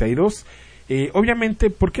 52, obviamente,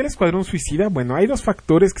 ¿por qué el Escuadrón Suicida? Bueno, hay dos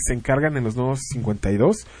factores que se encargan en los nuevos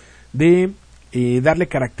 52 de darle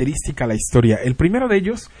característica a la historia. El primero de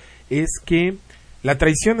ellos es que la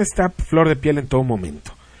traición está a flor de piel en todo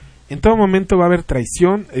momento. En todo momento va a haber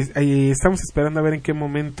traición. Estamos esperando a ver en qué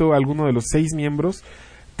momento alguno de los 6 miembros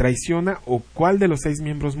traiciona o cuál de los 6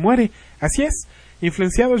 miembros muere. Así es,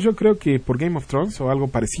 influenciados yo creo que por Game of Thrones o algo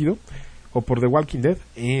parecido, o por The Walking Dead.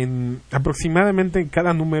 Aproximadamente en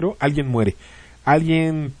cada número alguien muere.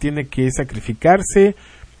 Alguien tiene que sacrificarse,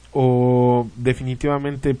 o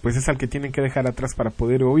definitivamente pues es al que tienen que dejar atrás para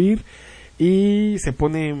poder huir, y se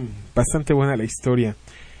pone bastante buena la historia.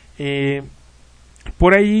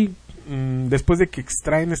 Por ahí, después de que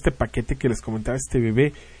extraen este paquete que les comentaba, este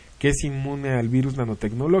bebé que es inmune al virus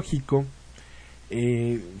nanotecnológico,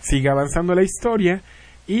 sigue avanzando la historia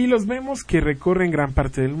y los vemos que recorren gran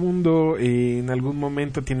parte del mundo. En algún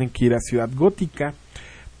momento tienen que ir a Ciudad Gótica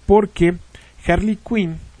porque Harley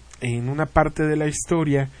Quinn, en una parte de la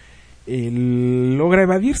historia, logra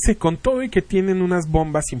evadirse con todo y que tienen unas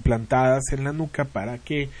bombas implantadas en la nuca para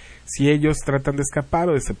que si ellos tratan de escapar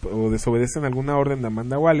o desobedecen alguna orden de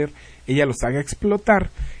Amanda Waller, ella los haga explotar.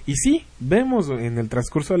 Y sí, vemos en el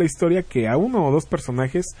transcurso de la historia que a uno o dos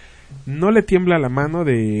personajes no le tiembla la mano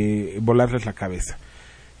de volarles la cabeza.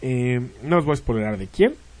 No os voy a spoilear de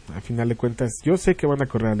quién. A final de cuentas yo sé que van a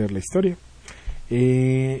correr a leer la historia.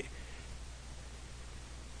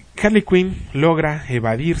 Harley Quinn logra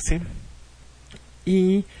evadirse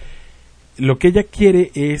y lo que ella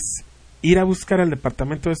quiere es ir a buscar al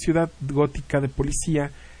departamento de Ciudad Gótica de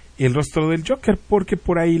policía el rostro del Joker, porque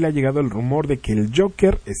por ahí le ha llegado el rumor de que el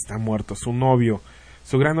Joker está muerto, su novio,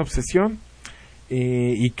 su gran obsesión,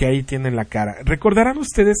 y que ahí tienen la cara. Recordarán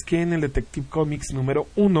ustedes que en el Detective Comics número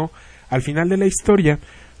 1, al final de la historia,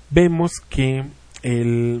 vemos que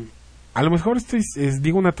a lo mejor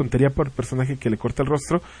digo una tontería por el personaje que le corta el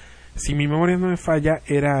rostro. Si mi memoria no me falla,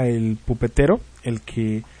 era el pupetero el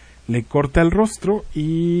que le corta el rostro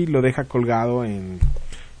y lo deja colgado en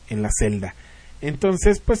la celda.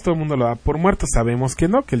 Entonces, pues todo el mundo lo da por muerto. Sabemos que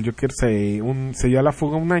no, que el Joker se dio a la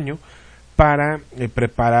fuga un año para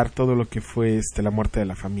preparar todo lo que fue la muerte de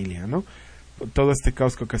la familia, ¿no? Todo este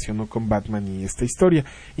caos que ocasionó con Batman y esta historia.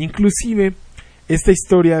 Inclusive, esta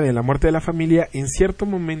historia de la muerte de la familia en cierto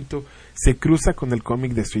momento se cruza con el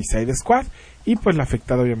cómic de Suicide Squad y pues la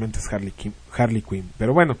afectada obviamente es Harley Quinn.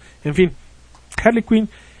 Pero bueno, en fin, Harley Quinn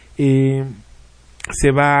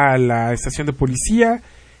se va a la estación de policía.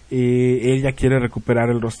 Ella quiere recuperar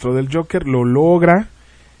el rostro del Joker, lo logra,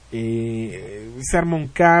 se arma un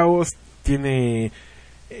caos, tiene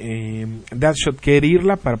Deadshot que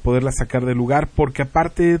herirla para poderla sacar del lugar, porque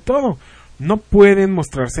aparte de todo no pueden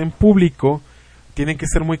mostrarse en público, tienen que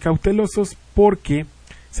ser muy cautelosos porque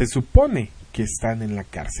se supone que están en la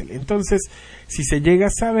cárcel. Entonces, si se llega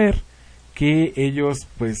a saber que ellos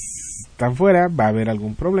pues están fuera, va a haber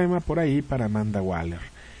algún problema por ahí para Amanda Waller.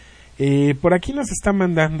 Por aquí nos está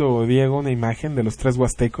mandando Diego una imagen de los 3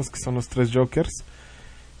 huastecos, que son los 3 Jokers: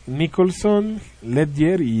 Nicholson,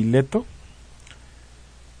 Ledger y Leto.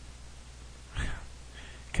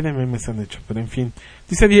 ¿Qué de memes han hecho? Pero en fin,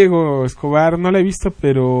 dice Diego Escobar: no la he visto,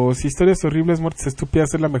 pero si Historias Horribles, Muertes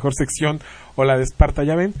Estúpidas es la mejor sección, o la de Esparta,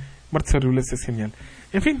 ya ven, Muertes Horribles es genial.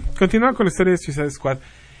 En fin, continúa con la historia de Suicide Squad.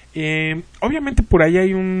 Obviamente por ahí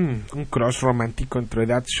hay un crush romántico entre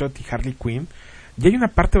Deadshot y Harley Quinn, y hay una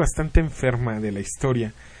parte bastante enferma de la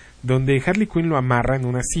historia donde Harley Quinn lo amarra en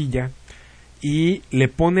una silla y le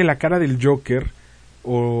pone la cara del Joker,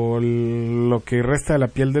 o lo que resta de la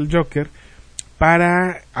piel del Joker,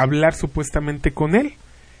 para hablar supuestamente con él,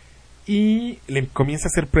 y le comienza a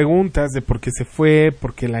hacer preguntas de por qué se fue,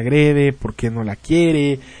 por qué la agrede, por qué no la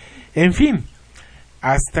quiere, en fin,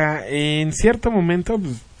 hasta en cierto momento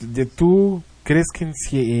pues, tú crees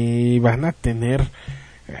que van a tener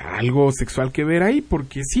algo sexual que ver ahí,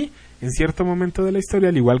 porque sí, en cierto momento de la historia,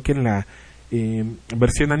 al igual que en la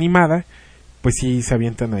versión animada, pues sí se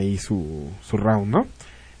avientan ahí su round, ¿no?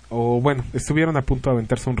 O bueno, estuvieron a punto de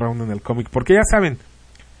aventarse un round en el cómic, porque ya saben,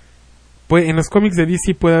 pues en los cómics de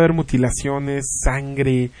DC puede haber mutilaciones,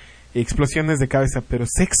 sangre, explosiones de cabeza, pero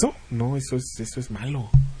sexo, no, eso es malo.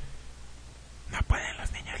 No pueden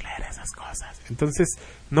los niños leer esas cosas. Entonces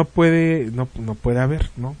no puede haber,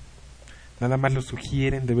 ¿no? Nada más lo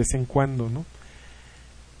sugieren de vez en cuando, ¿no?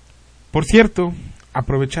 Por cierto,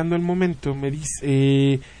 aprovechando el momento, me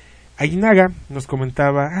dice Aguinaga nos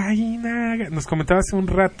comentaba hace un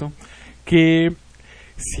rato que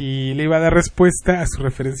si le iba a dar respuesta a sus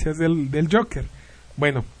referencias del Joker.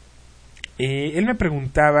 Bueno, él me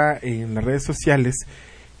preguntaba en las redes sociales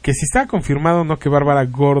que si estaba confirmado o no que Bárbara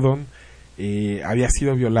Gordon había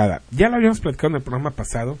sido violada. Ya lo habíamos platicado en el programa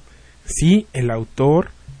pasado. Sí, el autor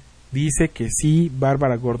dice que sí,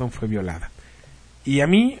 Bárbara Gordon fue violada. Y a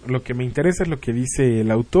mí lo que me interesa es lo que dice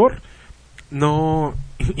el autor, no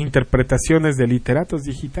interpretaciones de literatos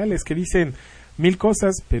digitales que dicen 1000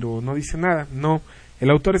 cosas pero no dicen nada. No, el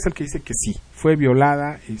autor es el que dice que sí, fue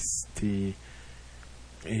violada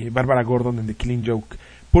Bárbara Gordon en The Killing Joke.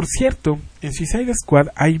 Por cierto, en Suicide Squad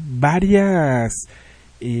hay varias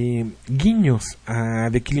guiños a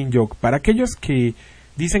The Killing Joke. Para aquellos que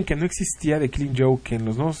dicen que no existía The Killing Joke en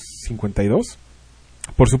los nuevos 52,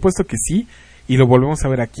 por supuesto que sí, y lo volvemos a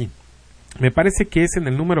ver aquí. Me parece que es en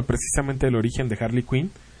el número precisamente del origen de Harley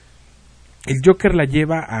Quinn. El Joker la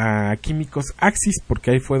lleva a Químicos Axis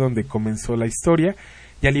porque ahí fue donde comenzó la historia,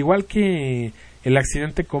 y al igual que el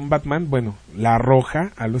accidente con Batman, bueno, la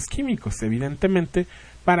arroja a los químicos, evidentemente,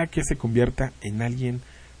 para que se convierta en alguien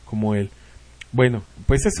como él. Bueno,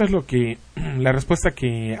 pues eso es lo que la respuesta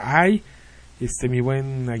que hay, mi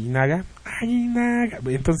buen Aguinaga.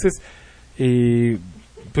 Entonces,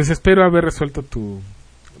 pues espero haber resuelto tu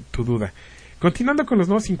duda. Continuando con los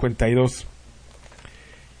nuevos 52.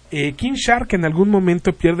 King Shark en algún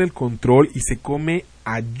momento pierde el control y se come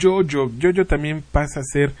a Jojo. Jojo también pasa a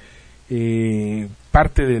ser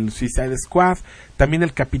parte del Suicide Squad. También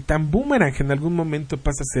el Capitán Boomerang en algún momento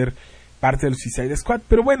pasa a ser parte del Suicide Squad.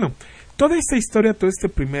 Pero bueno, toda esta historia, todo este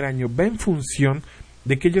primer año va en función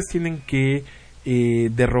de que ellos tienen que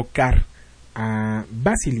derrocar a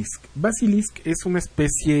Basilisk. Basilisk es una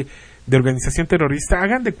especie de organización terrorista.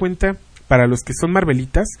 Hagan de cuenta, para los que son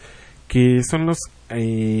marvelitas, que son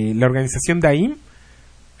la organización Daim,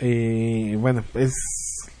 bueno, es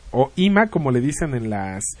o IMA, como le dicen en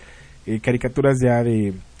las caricaturas ya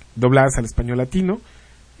de dobladas al español latino.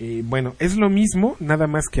 Bueno, es lo mismo, nada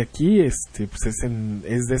más que aquí pues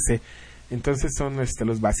es DC. Entonces son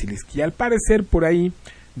los Basilisk. Y al parecer por ahí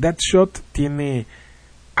Deadshot tiene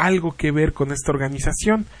algo que ver con esta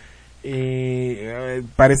organización.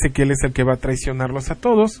 Parece que él es el que va a traicionarlos a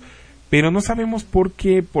todos, pero no sabemos por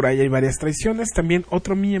qué. Por ahí hay varias traiciones. También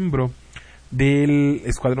otro miembro del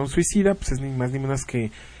Escuadrón Suicida, pues es ni más ni menos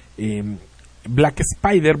que Black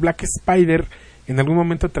Spider. Black Spider en algún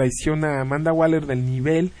momento traiciona a Amanda Waller del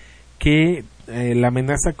nivel que la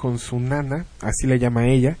amenaza con su nana, así la llama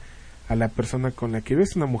ella, a la persona con la que vive.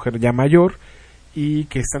 Es una mujer ya mayor y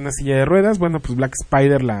que está en la silla de ruedas. Bueno, pues Black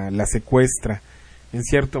Spider la secuestra en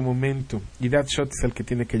cierto momento y Deadshot es el que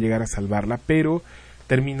tiene que llegar a salvarla, pero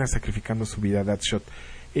termina sacrificando su vida Deadshot.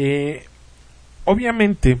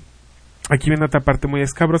 Obviamente aquí viene otra parte muy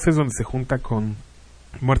escabrosa, es donde se junta con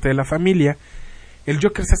Muerte de la Familia. El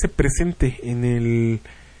Joker se hace presente en el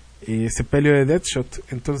sepelio de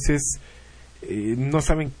Deadshot, entonces no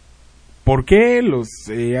saben por qué,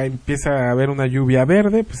 empieza a haber una lluvia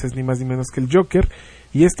verde, pues es ni más ni menos que el Joker,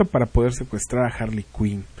 y esto para poder secuestrar a Harley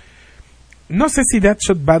Quinn. No sé si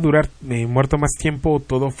Deadshot va a durar muerto más tiempo o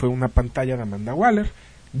todo fue una pantalla de Amanda Waller.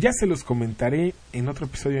 Ya se los comentaré en otro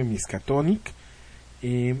episodio de Miskatonic.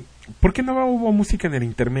 ¿Por qué no hubo música en el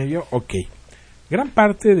intermedio? Ok. Gran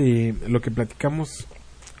parte de lo que platicamos,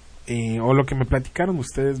 o lo que me platicaron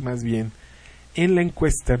ustedes más bien en la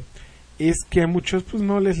encuesta, es que a muchos pues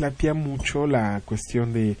no les latía mucho la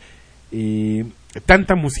cuestión de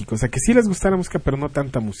tanta música. O sea, que sí les gustara la música, pero no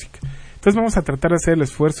tanta música. Entonces vamos a tratar de hacer el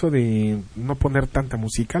esfuerzo de no poner tanta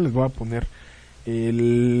música. Les voy a poner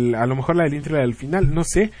a lo mejor la del intro y la del final. No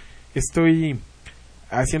sé, estoy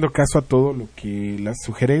haciendo caso a todo lo que las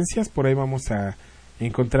sugerencias. Por ahí vamos a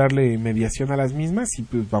encontrarle mediación a las mismas y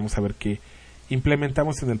pues vamos a ver qué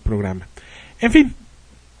implementamos en el programa. En fin,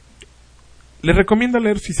 les recomiendo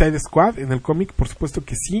leer Suicide Squad en el cómic, por supuesto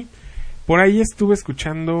que sí. Por ahí estuve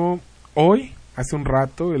escuchando hoy, hace un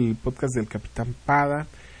rato, el podcast del Capitán Pada.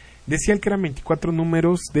 Decía que eran 24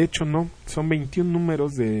 números, de hecho no, son 21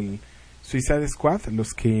 números del Suicide Squad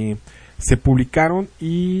los que se publicaron,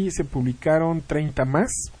 y se publicaron 30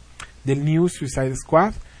 más del New Suicide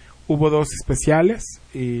Squad. Hubo 2 especiales,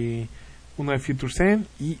 uno de Future Zen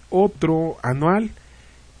y otro anual,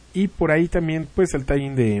 y por ahí también pues el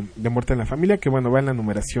tie-in de Muerte de la Familia, que bueno, va en la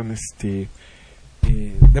numeración de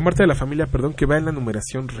Muerte de la Familia, perdón, que va en la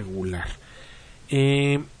numeración regular.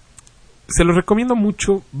 Se los recomiendo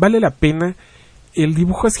mucho, vale la pena. el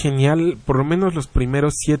dibujo es genial, por lo menos los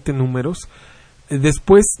primeros 7 números.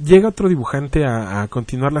 Después llega otro dibujante a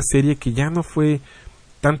continuar la serie que ya no fue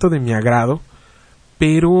tanto de mi agrado,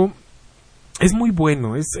 pero es muy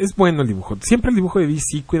bueno, es bueno el dibujo. Siempre el dibujo de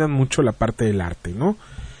DC cuidan mucho la parte del arte, ¿no?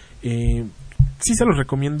 Sí se los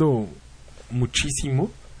recomiendo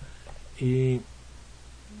muchísimo.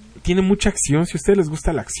 Tiene mucha acción, si a ustedes les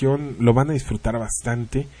gusta la acción lo van a disfrutar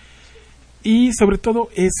bastante. Y sobre todo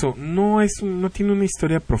eso, no tiene una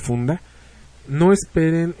historia profunda. No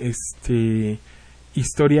esperen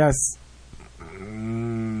historias,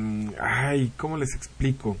 ¿cómo les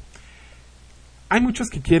explico? Hay muchos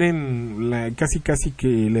que quieren casi que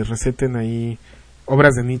les receten ahí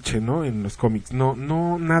obras de Nietzsche, ¿no? En los cómics. No,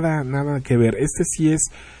 nada que ver. Este sí es...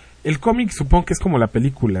 El cómic supongo que es como la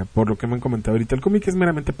película, por lo que me han comentado ahorita. El cómic es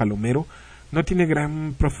meramente palomero, no tiene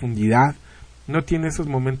gran profundidad, no tiene esos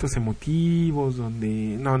momentos emotivos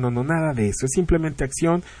donde... No, nada de eso. Es simplemente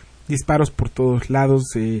acción, disparos por todos lados,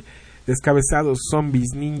 descabezados,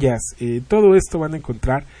 zombies, ninjas. Todo esto van a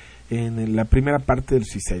encontrar en la primera parte del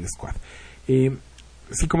Suicide Squad.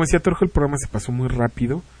 Sí, como decía Torjo, el programa se pasó muy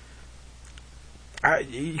rápido.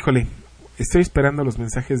 Ay, híjole, estoy esperando los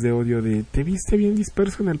mensajes de odio de te viste bien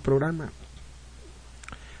disperso en el programa.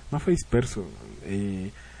 No fue disperso.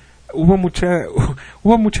 Hubo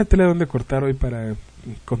mucha tela donde cortar hoy para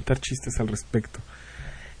contar chistes al respecto.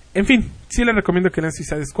 En fin, sí les recomiendo que lean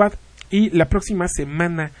Suicide Squad. Y la próxima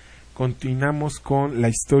semana continuamos con la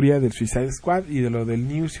historia del Suicide Squad y de lo del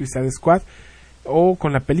New Suicide Squad, o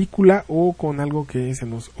con la película o con algo que se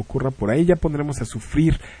nos ocurra por ahí. Ya pondremos a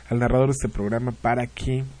sufrir al narrador de este programa para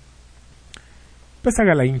que pues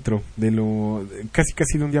haga la intro de lo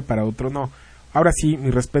casi de un día para otro. No, ahora sí,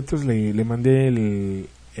 mis respetos, le mandé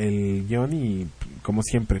el guión y como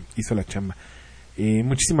siempre hizo la chamba.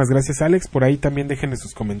 Muchísimas gracias, Alex. Por ahí también déjenle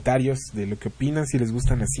sus comentarios de lo que opinan, si les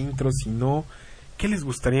gustan las intros, si no, qué les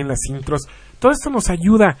gustaría en las intros. Todo esto nos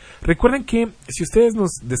ayuda. Recuerden que si ustedes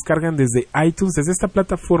nos descargan desde iTunes, desde esta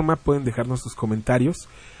plataforma, pueden dejarnos sus comentarios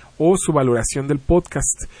o su valoración del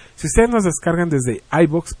podcast. Si ustedes nos descargan desde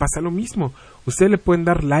iVoox, pasa lo mismo. Ustedes le pueden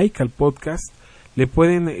dar like al podcast,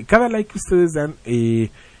 cada like que ustedes dan,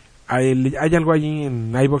 hay algo allí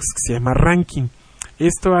en iVoox que se llama ranking.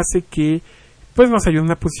 Esto hace que pues nos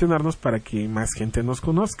ayuden a posicionarnos para que más gente nos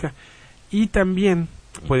conozca. Y también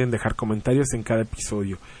pueden dejar comentarios en cada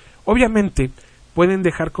episodio. Obviamente pueden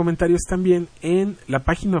dejar comentarios también en la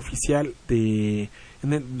página oficial de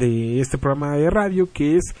este programa de radio,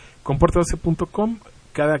 que es comporta12.com.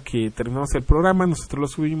 Cada que terminamos el programa nosotros lo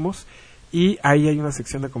subimos y ahí hay una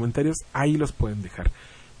sección de comentarios, ahí los pueden dejar.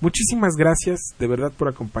 Muchísimas gracias de verdad por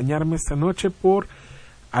acompañarme esta noche, por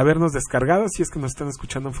habernos descargado si es que nos están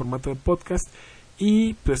escuchando en formato de podcast,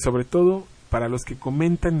 y pues sobre todo para los que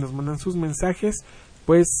comentan y nos mandan sus mensajes,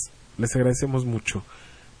 pues les agradecemos mucho.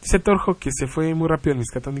 Dice Torjo que se fue muy rápido el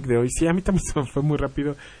Miskatonic de hoy. Sí, a mí también se me fue muy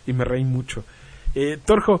rápido y me reí mucho.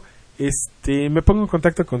 Torjo, me pongo en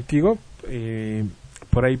contacto contigo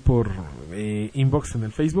por ahí por inbox en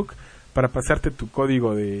el Facebook para pasarte tu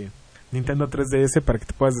código de Nintendo 3DS para que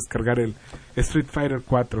te puedas descargar el Street Fighter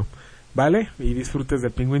 4, ¿vale? Y disfrutes de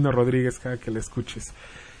Pingüino Rodríguez cada que le escuches.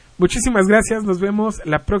 Muchísimas gracias, nos vemos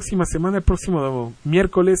la próxima semana, el próximo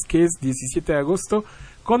miércoles, que es 17 de agosto,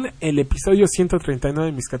 con el episodio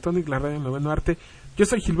 139 de Miskatonic, la radio del noveno arte. Yo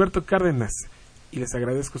soy Gilberto Cárdenas y les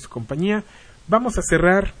agradezco su compañía. Vamos a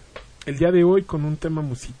cerrar el día de hoy con un tema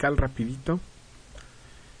musical rapidito,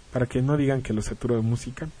 para que no digan que lo saturo de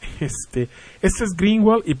música. Este es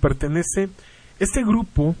Greenwald y pertenece... Este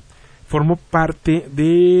grupo formó parte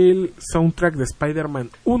del soundtrack de Spider-Man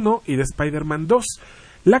 1 y de Spider-Man 2.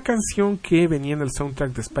 La canción que venía en el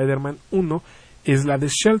soundtrack de Spider-Man 1 es la de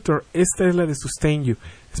Shelter. Esta es la de Sustain You.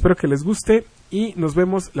 Espero que les guste y nos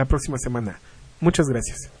vemos la próxima semana. Muchas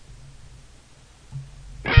gracias.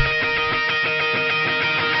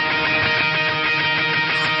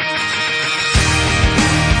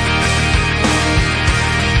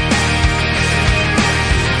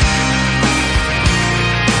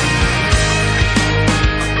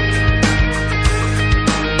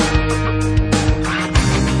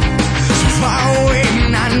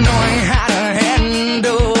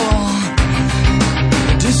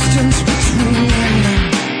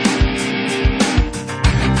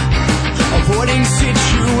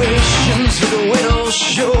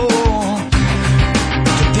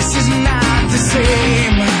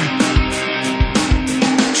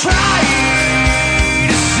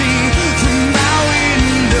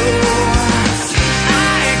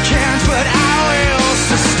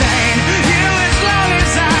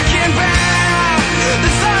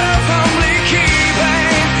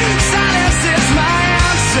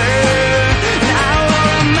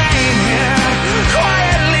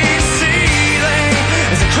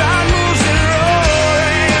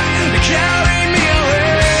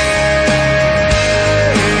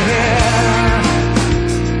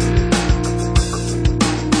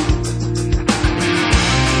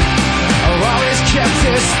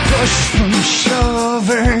 push and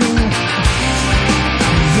shoving,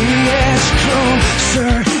 the edge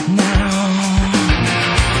closer now.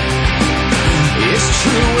 It's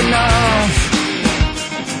true enough,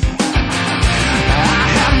 I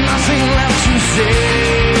have nothing left to say.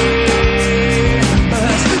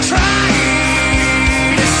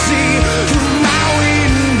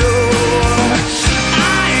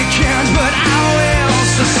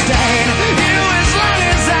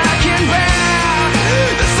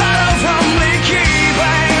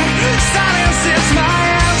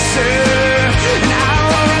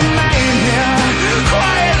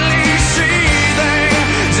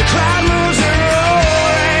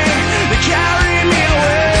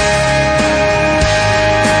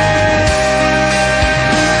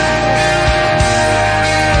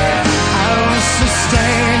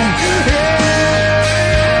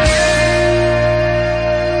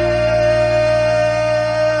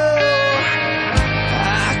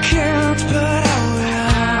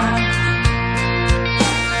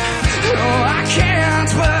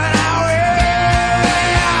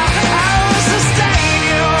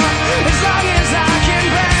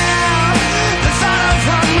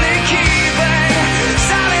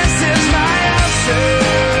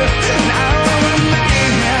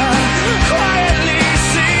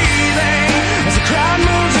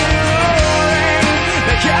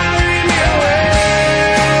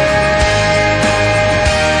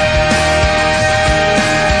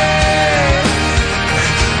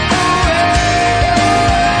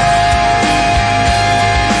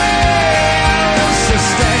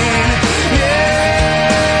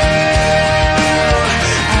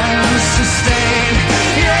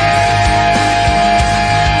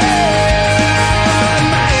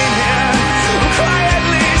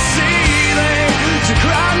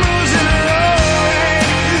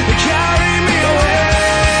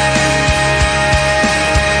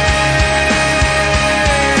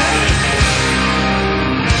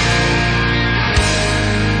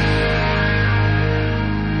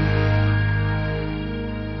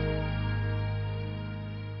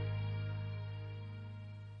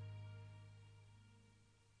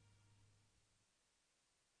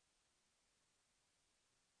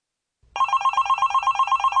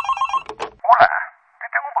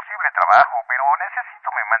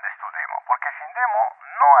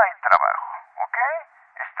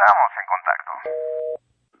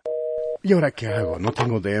 ¿Y ahora qué hago? No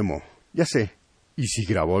tengo demo. Ya sé. ¿Y si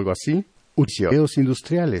grabo algo así? Videos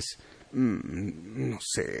industriales. No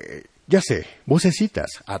sé. Ya sé.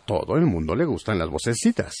 Vocecitas. A todo el mundo le gustan las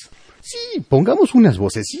vocecitas. Sí, pongamos unas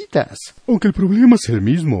vocecitas. Aunque el problema es el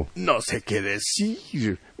mismo. No sé qué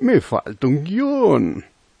decir. Me falta un guión.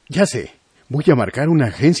 Ya sé. Voy a marcar una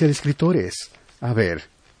agencia de escritores. A ver.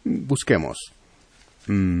 Busquemos.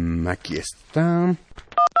 Aquí está.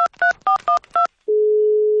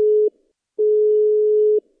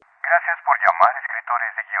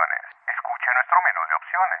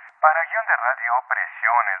 Para guión de radio,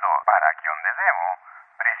 presione 2. Para guión de demo,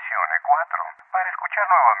 presione 4. Para escuchar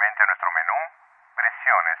nuevamente nuestro menú,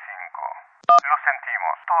 presione 5. Lo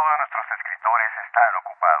sentimos, todos nuestros escritores están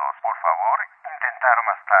ocupados. Por favor, intentar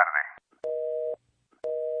más tarde.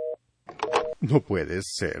 No puede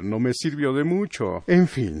ser, no me sirvió de mucho. En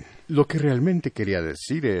fin, lo que realmente quería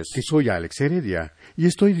decir es que soy Alex Heredia y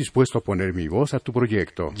estoy dispuesto a poner mi voz a tu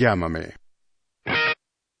proyecto. Llámame.